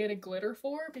wanted to get a glitter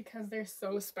for because they're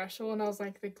so special, and I was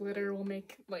like, the glitter will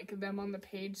make like them on the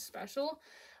page special.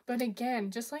 But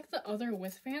again, just like the other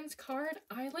With Fans card,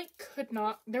 I like could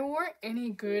not, there weren't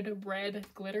any good red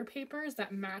glitter papers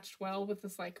that matched well with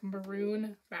this like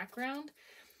maroon background.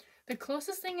 The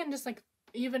closest thing in just like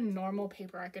even normal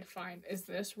paper I could find is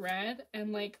this red,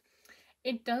 and like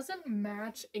it doesn't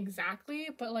match exactly,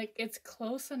 but like it's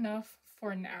close enough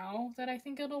for now that I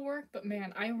think it'll work. But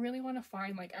man, I really want to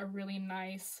find like a really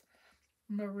nice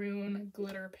maroon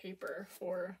glitter paper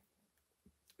for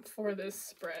this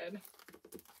spread,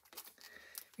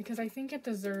 because I think it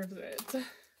deserves it,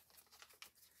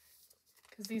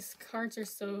 because these cards are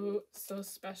so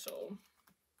special.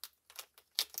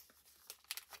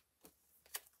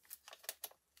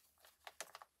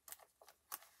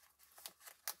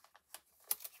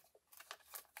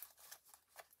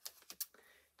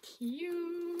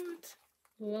 Cute.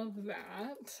 Love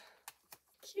that.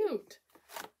 Cute.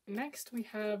 Next we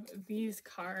have these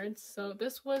cards. So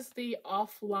this was the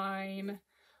offline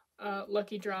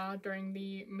lucky draw during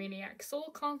the Maniac Soul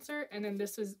concert, and then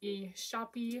this is a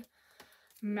Shopee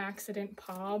Maxident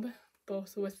Pob,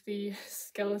 both with the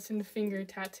skeleton finger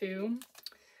tattoo,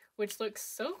 which looks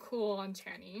so cool on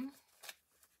Channy.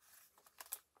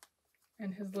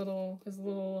 And his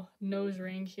little nose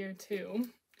ring here too.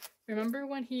 Remember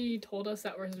when he told us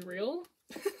that was real?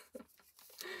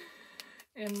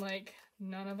 And like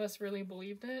none of us really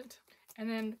believed it. And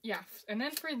then yeah, and then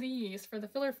for the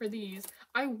filler for these,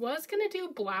 I was gonna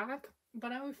do black,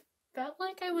 but I felt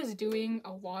like I was doing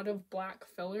a lot of black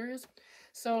fillers.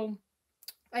 So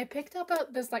I picked up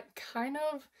this like kind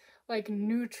of like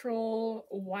neutral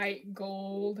white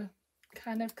gold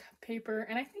kind of paper,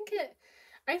 and I think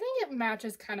it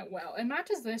matches kind of well. It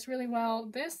matches this really well.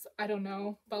 This, I don't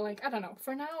know, but like, I don't know.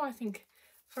 For now, I think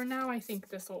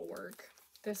this will work.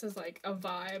 This is like a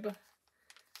vibe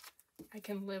I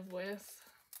can live with.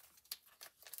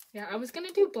 Yeah, I was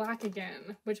gonna do black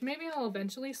again, which maybe I'll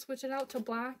eventually switch it out to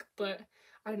black, but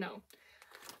I don't know.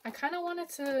 I kind of wanted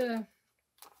to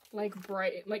like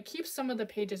bright, like keep some of the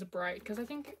pages bright, because I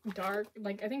think dark,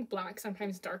 like I think black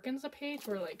sometimes darkens a page,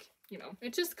 where like, you know,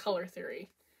 it's just color theory.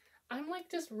 I'm like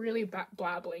just really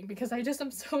blabbling because I just am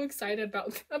so excited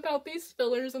about these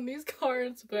fillers and these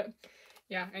cards. But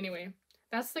yeah, anyway,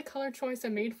 that's the color choice I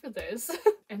made for this.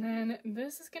 And then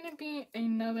this is gonna be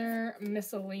another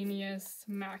miscellaneous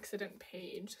Maxident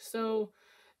page. So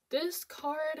this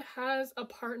card has a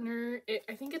partner.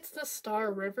 I think it's the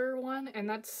Star River one, and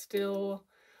that's still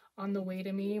on the way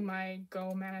to me. My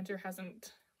Go manager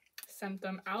hasn't sent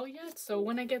them out yet, so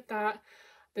when I get that,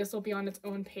 this will be on its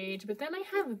own page. But then I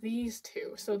have these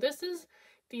two. So this is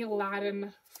the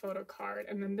Aladdin photo card,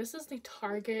 and then this is the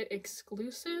Target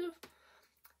exclusive.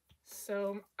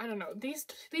 So I don't know, these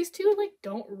two like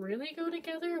don't really go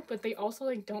together, but they also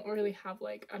like don't really have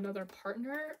like another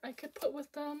partner I could put with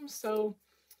them. So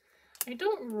I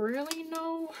don't really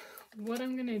know what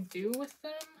I'm gonna do with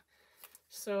them.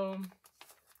 So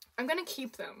I'm gonna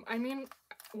keep them. I mean,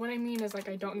 what I mean is like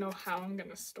I don't know how I'm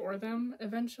gonna store them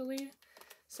eventually.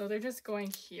 So they're just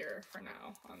going here for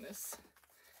now on this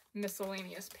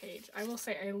miscellaneous page. I will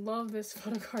say I love this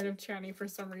photo card of Channy for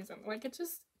some reason. Like it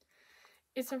just,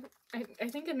 I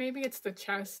think maybe it's the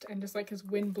chest and just like his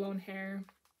windblown hair.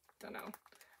 Don't know.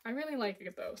 I really like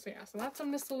it though. So yeah, so that's a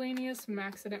miscellaneous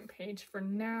Maxident page for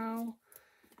now.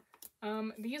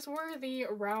 These were the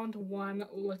round 1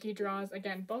 lucky draws.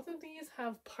 Again, both of these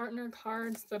have partner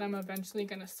cards that I'm eventually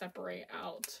gonna separate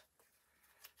out.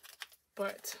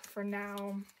 But for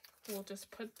now, we'll just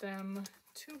put them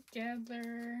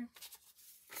together.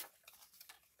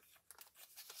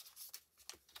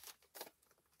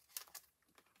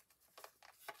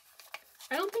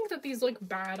 I don't think that these look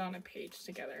bad on a page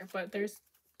together, but there's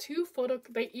two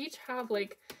they each have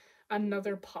like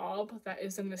another pob that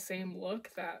is in the same look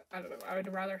that, I don't know, I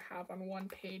would rather have on one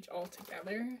page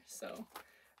altogether. So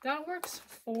that works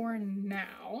for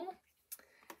now.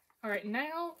 All right,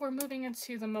 now we're moving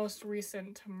into the most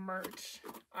recent merch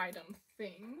item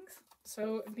things.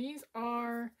 So these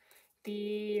are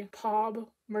the POB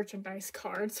merchandise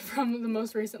cards from the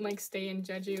most recent like Stay in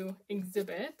Jeju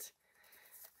exhibit.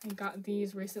 I got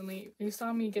these recently. You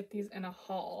saw me get these in a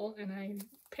haul, and I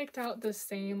picked out the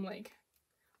same like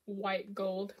white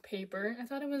gold paper. I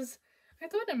thought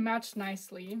it matched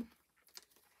nicely.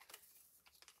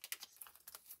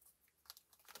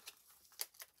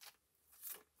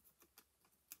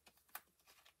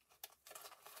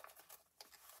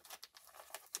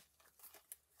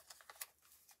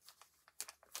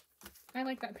 I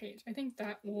like that page. I think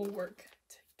that will work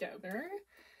together.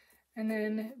 And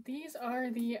then these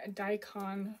are the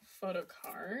Daikon photo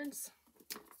cards,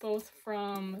 both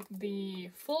from the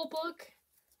full book,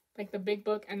 like the big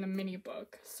book, and the mini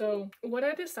book. So what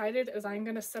I decided is I'm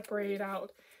going to separate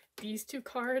out these 2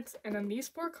 cards and then these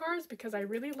 4 cards, because I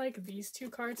really like these 2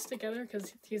 cards together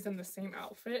because he's in the same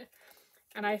outfit.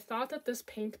 And I thought that this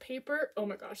pink paper, oh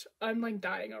my gosh, I'm like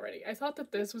dying already. I thought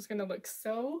that this was going to look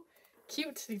so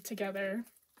cute together,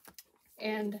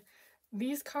 and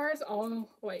these cards all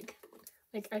like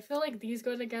I feel like these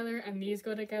go together and these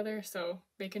go together, so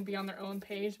they can be on their own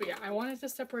page. But yeah, I wanted to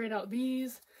separate out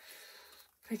these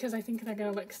because I think they're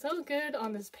gonna look so good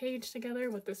on this page together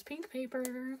with this pink paper.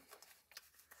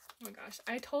 Oh my gosh,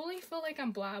 I totally feel like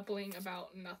I'm blabbling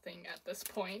about nothing at this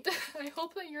point. I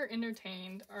hope that you're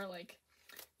entertained, or like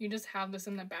you just have this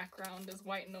in the background as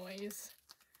white noise,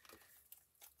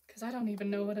 because I don't even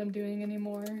know what I'm doing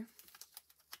anymore.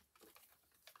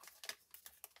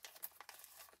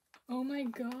 Oh my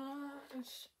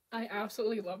gosh. I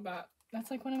absolutely love that. That's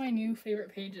like one of my new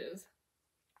favorite pages.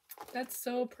 That's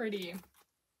so pretty.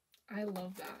 I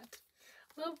love that.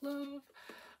 Love, love.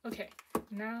 Okay,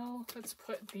 now let's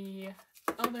put the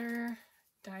other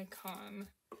Daikon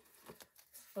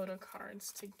photo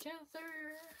cards together.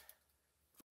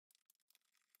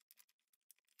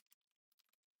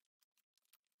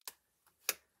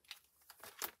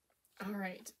 All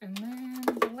right, and then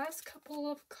the last couple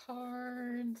of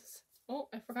cards. Oh,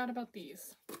 I forgot about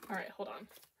these. All right, hold on.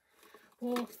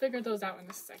 We'll figure those out in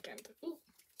a second. Ooh.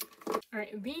 All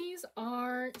right, these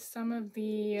are some of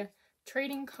the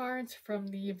trading cards from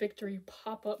the Victory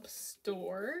pop-up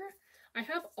store. I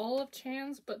have all of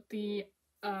Chan's, but the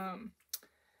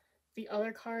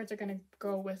other cards are gonna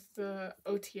go with the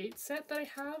OT8 set that I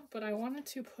have, but I wanted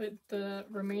to put the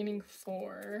remaining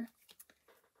 4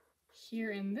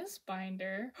 here in this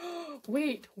binder.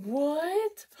 Wait,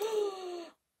 what?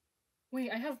 Wait,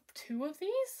 I have 2 of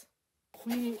these?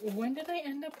 Wait, when did I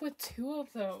end up with 2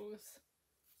 of those?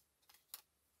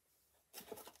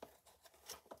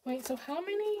 Wait, so how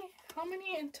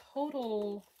many in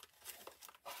total?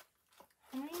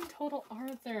 How many in total are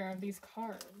there of these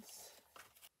cards?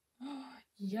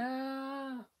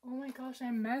 Yeah. Oh my gosh,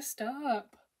 I messed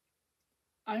up.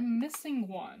 I'm missing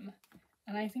one.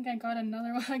 And I think I got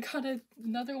another one. I got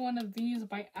another one of these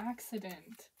by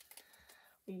accident.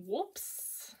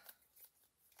 Whoops.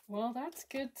 Well, that's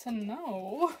good to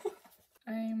know.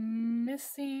 I'm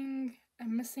missing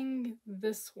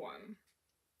this one.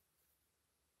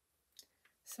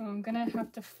 So I'm gonna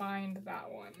have to find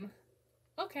that one.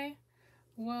 Okay.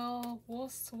 Well, we'll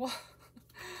swap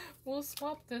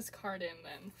this card in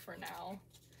then for now.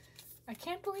 I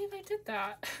can't believe I did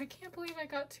that. I can't believe I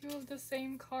got 2 of the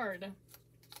same card.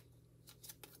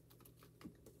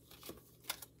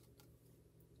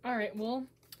 Alright, well,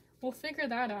 we'll figure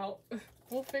that out.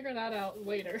 We'll figure that out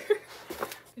later.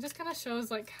 It just kind of shows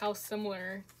like how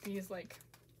similar these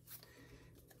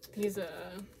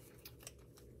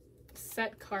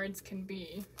set cards can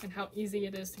be and how easy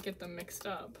it is to get them mixed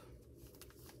up.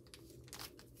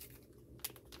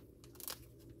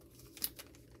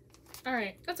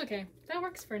 Alright, that's okay. That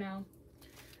works for now.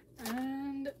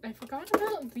 And I forgot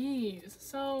about these.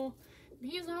 So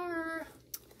these are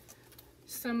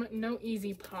some No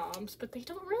Easy Pops, but they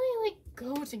don't really like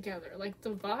go together. Like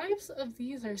the vibes of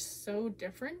these are so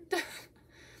different.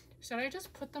 Should I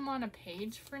just put them on a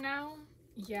page for now?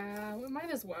 Yeah, we might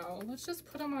as well. Let's just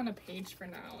put them on a page for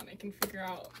now and I can figure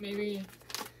out maybe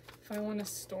if I want to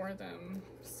store them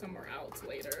somewhere else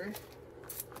later.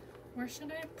 Where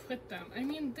should I put them? I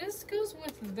mean, this goes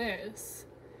with this,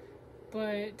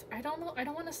 but I don't know. I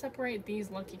don't want to separate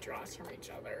these lucky draws from each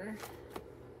other.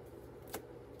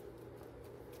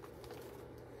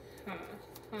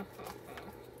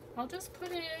 I'll just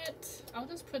put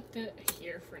it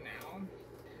here for now.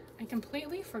 I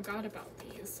completely forgot about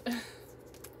these.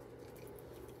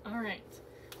 All right.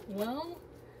 Well,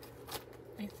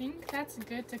 I think that's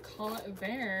good to call it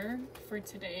there for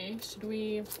today. Should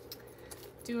we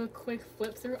do a quick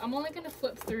flip through? I'm only gonna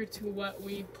flip through to what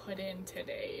we put in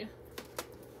today,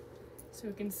 so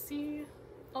we can see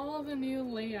all the new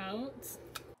layouts.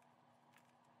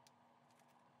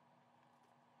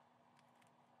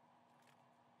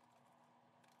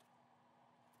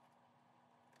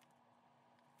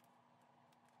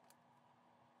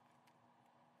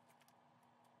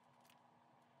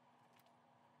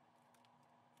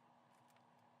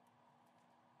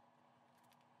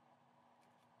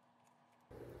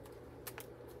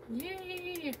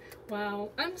 Yay! Wow,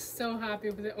 I'm so happy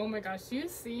with it. Oh my gosh, do you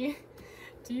see?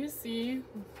 Do you see?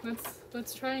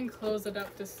 Let's try and close it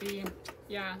up to see.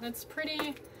 Yeah, that's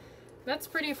pretty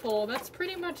full. That's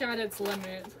pretty much at its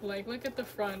limit. Like, look at the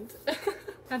front.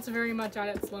 That's very much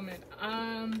at its limit.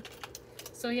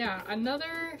 So yeah,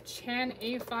 another Chan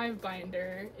A5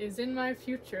 binder is in my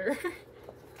future.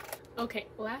 Okay,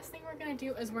 last thing we're gonna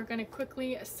do is we're gonna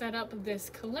quickly set up this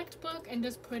collect book and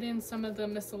just put in some of the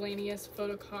miscellaneous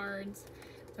photo cards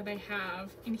that I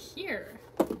have in here.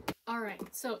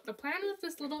 Alright, so the plan with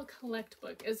this little collect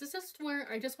book is this is where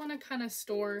I just want to kind of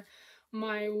store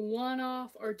my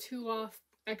 1-off or 2-off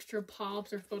extra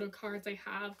pops or photo cards I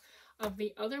have of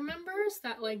the other members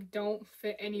that like don't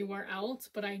fit anywhere else,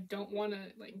 but I don't want to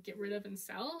like get rid of and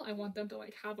sell. I want them to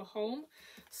like have a home.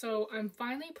 So I'm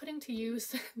finally putting to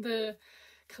use the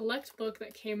collect book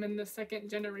that came in the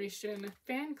 2nd generation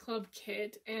fan club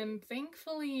kit, and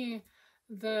thankfully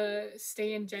the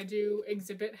Stay in Jeju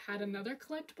exhibit had another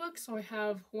collect book, so I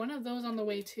have one of those on the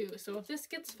way too. So if this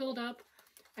gets filled up,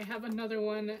 I have another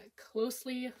one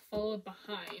closely followed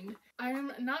behind.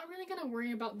 I'm not really gonna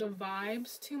worry about the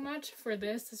vibes too much for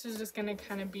this. This is just gonna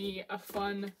kind of be a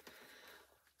fun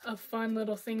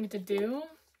little thing to do.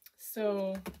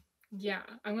 So yeah,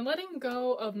 I'm letting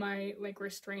go of my like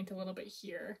restraint a little bit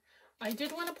here. I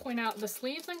did want to point out the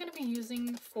sleeves I'm going to be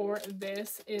using for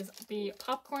this is the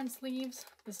popcorn sleeves.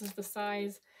 This is the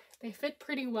size. They fit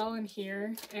pretty well in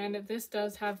here, and this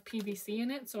does have PVC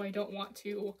in it, so I don't want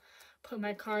to put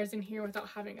my cards in here without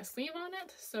having a sleeve on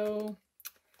it. So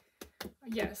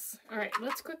yes. All right,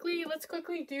 let's quickly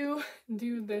do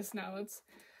this now.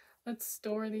 Let's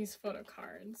store these photo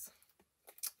cards.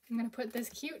 I'm gonna put this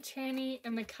cute Channy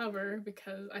in the cover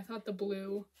because I thought the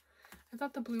blue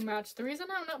matched. The reason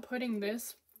I'm not putting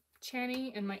this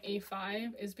Channy in my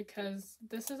A5 is because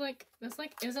this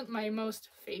isn't my most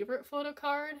favorite photo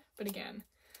card, but again,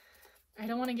 I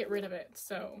don't want to get rid of it,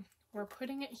 so we're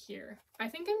putting it here. I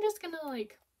think I'm just gonna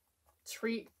like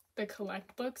treat the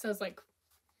collect books as like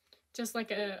just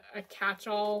like a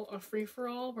catch-all, a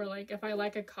free-for-all, where like if I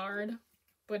like a card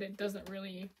but it doesn't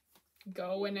really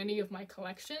go in any of my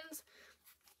collections,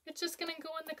 it's just gonna go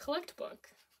in the collect book.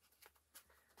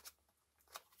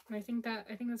 And I think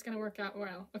that's gonna work out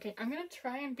well. Okay, I'm gonna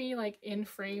try and be like in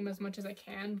frame as much as I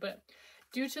can, but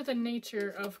due to the nature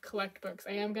of collect books,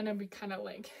 I am gonna be kind of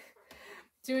like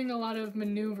doing a lot of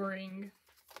maneuvering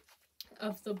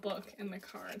of the book and the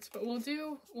cards. But we'll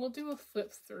do a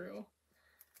flip through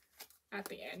at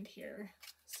the end here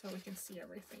so we can see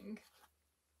everything.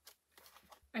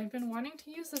 I've been wanting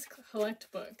to use this collect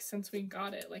book since we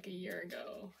got it like a year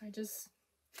ago. I just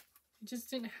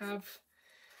didn't have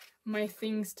my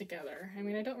things together. I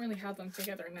mean, I don't really have them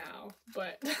together now,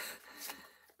 but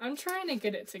I'm trying to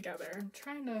get it together. I'm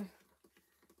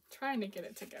trying to get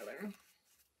it together.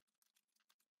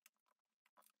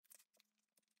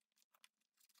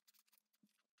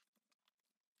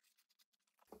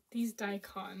 These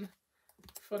Daikon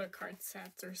photo card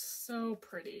sets are so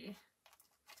pretty.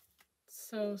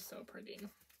 So pretty.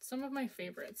 Some of my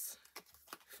favorites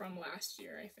from last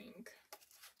year, I think.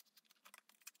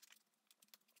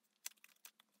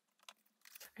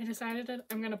 I decided that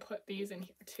I'm gonna put these in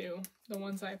here too, the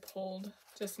ones I pulled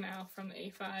just now from the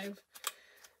A5.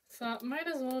 So I might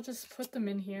as well just put them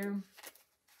in here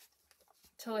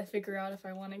till I figure out if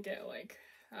I want to get like,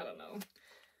 I don't know.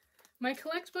 My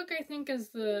collect book, I think,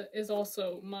 is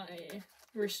also my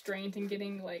restraint in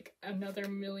getting like another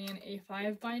million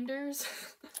A5 binders.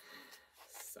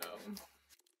 So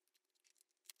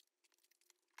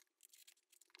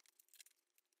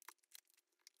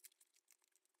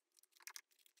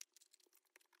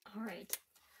all right,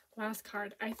 last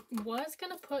card. I was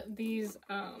gonna put these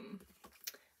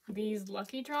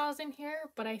lucky draws in here,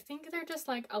 but I think they're just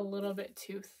like a little bit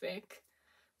too thick.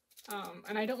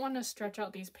 And I don't want to stretch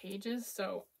out these pages,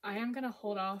 so I am gonna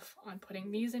hold off on putting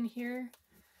these in here.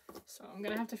 So I'm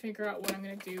gonna have to figure out what I'm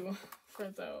gonna do for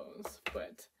those.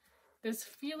 But this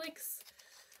Felix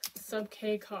sub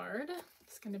K card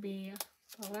is gonna be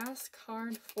the last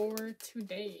card for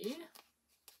today.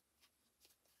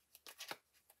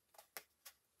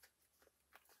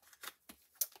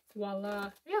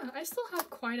 Voila. Yeah, I still have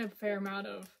quite a fair amount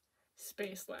of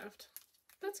space left.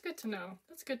 That's good to know.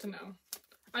 That's good to know.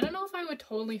 I don't know if I would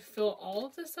totally fill all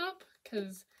of this up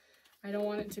because I don't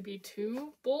want it to be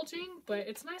too bulging, but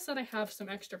it's nice that I have some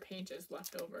extra pages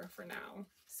left over for now.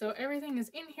 So everything is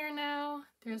in here now.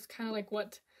 There's kind of like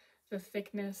what the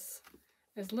thickness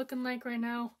is looking like right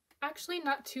now. Actually,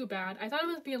 not too bad. I thought it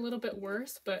would be a little bit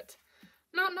worse, but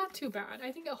not too bad.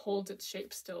 I think it holds its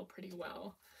shape still pretty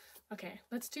well. Okay,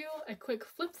 let's do a quick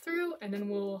flip through and then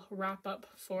we'll wrap up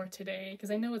for today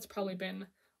because I know it's probably been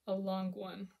a long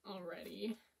one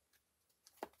already.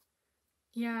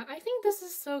 Yeah, I think this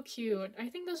is so cute. I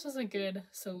think this was a good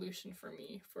solution for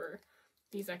me for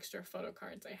these extra photo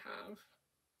cards I have.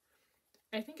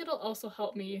 I think it'll also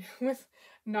help me with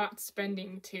not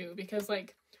spending too, because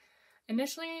like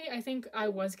initially I think I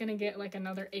was gonna get like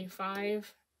another A5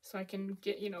 so I can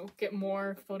get, you know, get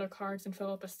more photo cards and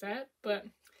fill up a set, but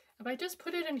if I just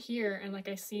put it in here and like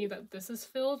I see that this is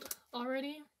filled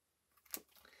already,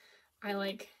 I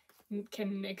like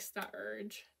can nix that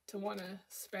urge to want to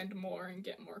spend more and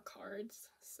get more cards.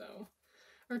 So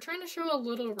we're trying to show a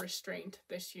little restraint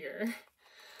this year.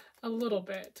 A little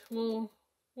bit. We'll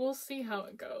see how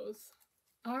it goes.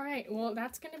 Alright, well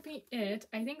that's gonna be it.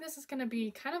 I think this is gonna be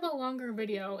kind of a longer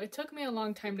video. It took me a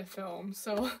long time to film,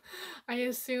 so I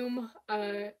assume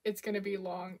it's gonna be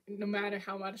long. No matter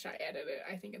how much I edit it,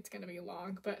 I think it's gonna be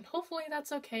long, but hopefully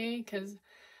that's okay, because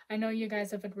I know you guys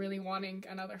have been really wanting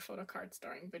another photo card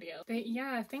storing video. But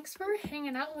yeah, thanks for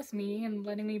hanging out with me and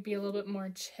letting me be a little bit more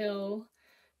chill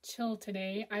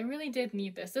today. I really did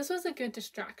need this. This was a good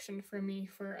distraction for me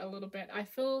for a little bit. I'm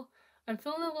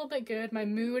feeling a little bit good. My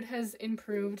mood has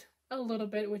improved a little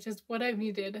bit, which is what I've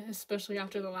needed, especially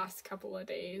after the last couple of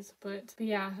days. But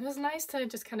yeah, it was nice to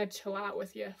just kind of chill out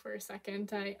with you for a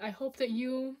second. I hope that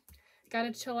you got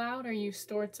to chill out or you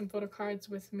stored some photo cards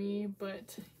with me.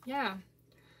 But yeah,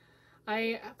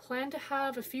 I plan to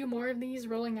have a few more of these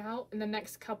rolling out in the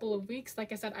next couple of weeks.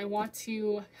 Like I said, I want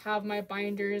to have my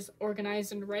binders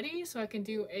organized and ready so I can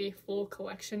do a full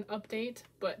collection update.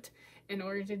 But in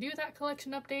order to do that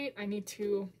collection update, I need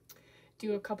to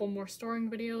do a couple more storing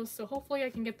videos. So hopefully I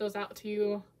can get those out to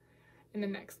you in the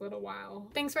next little while.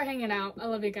 Thanks for hanging out. I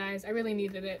love you guys. I really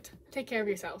needed it. Take care of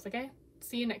yourselves, okay?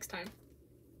 See you next time.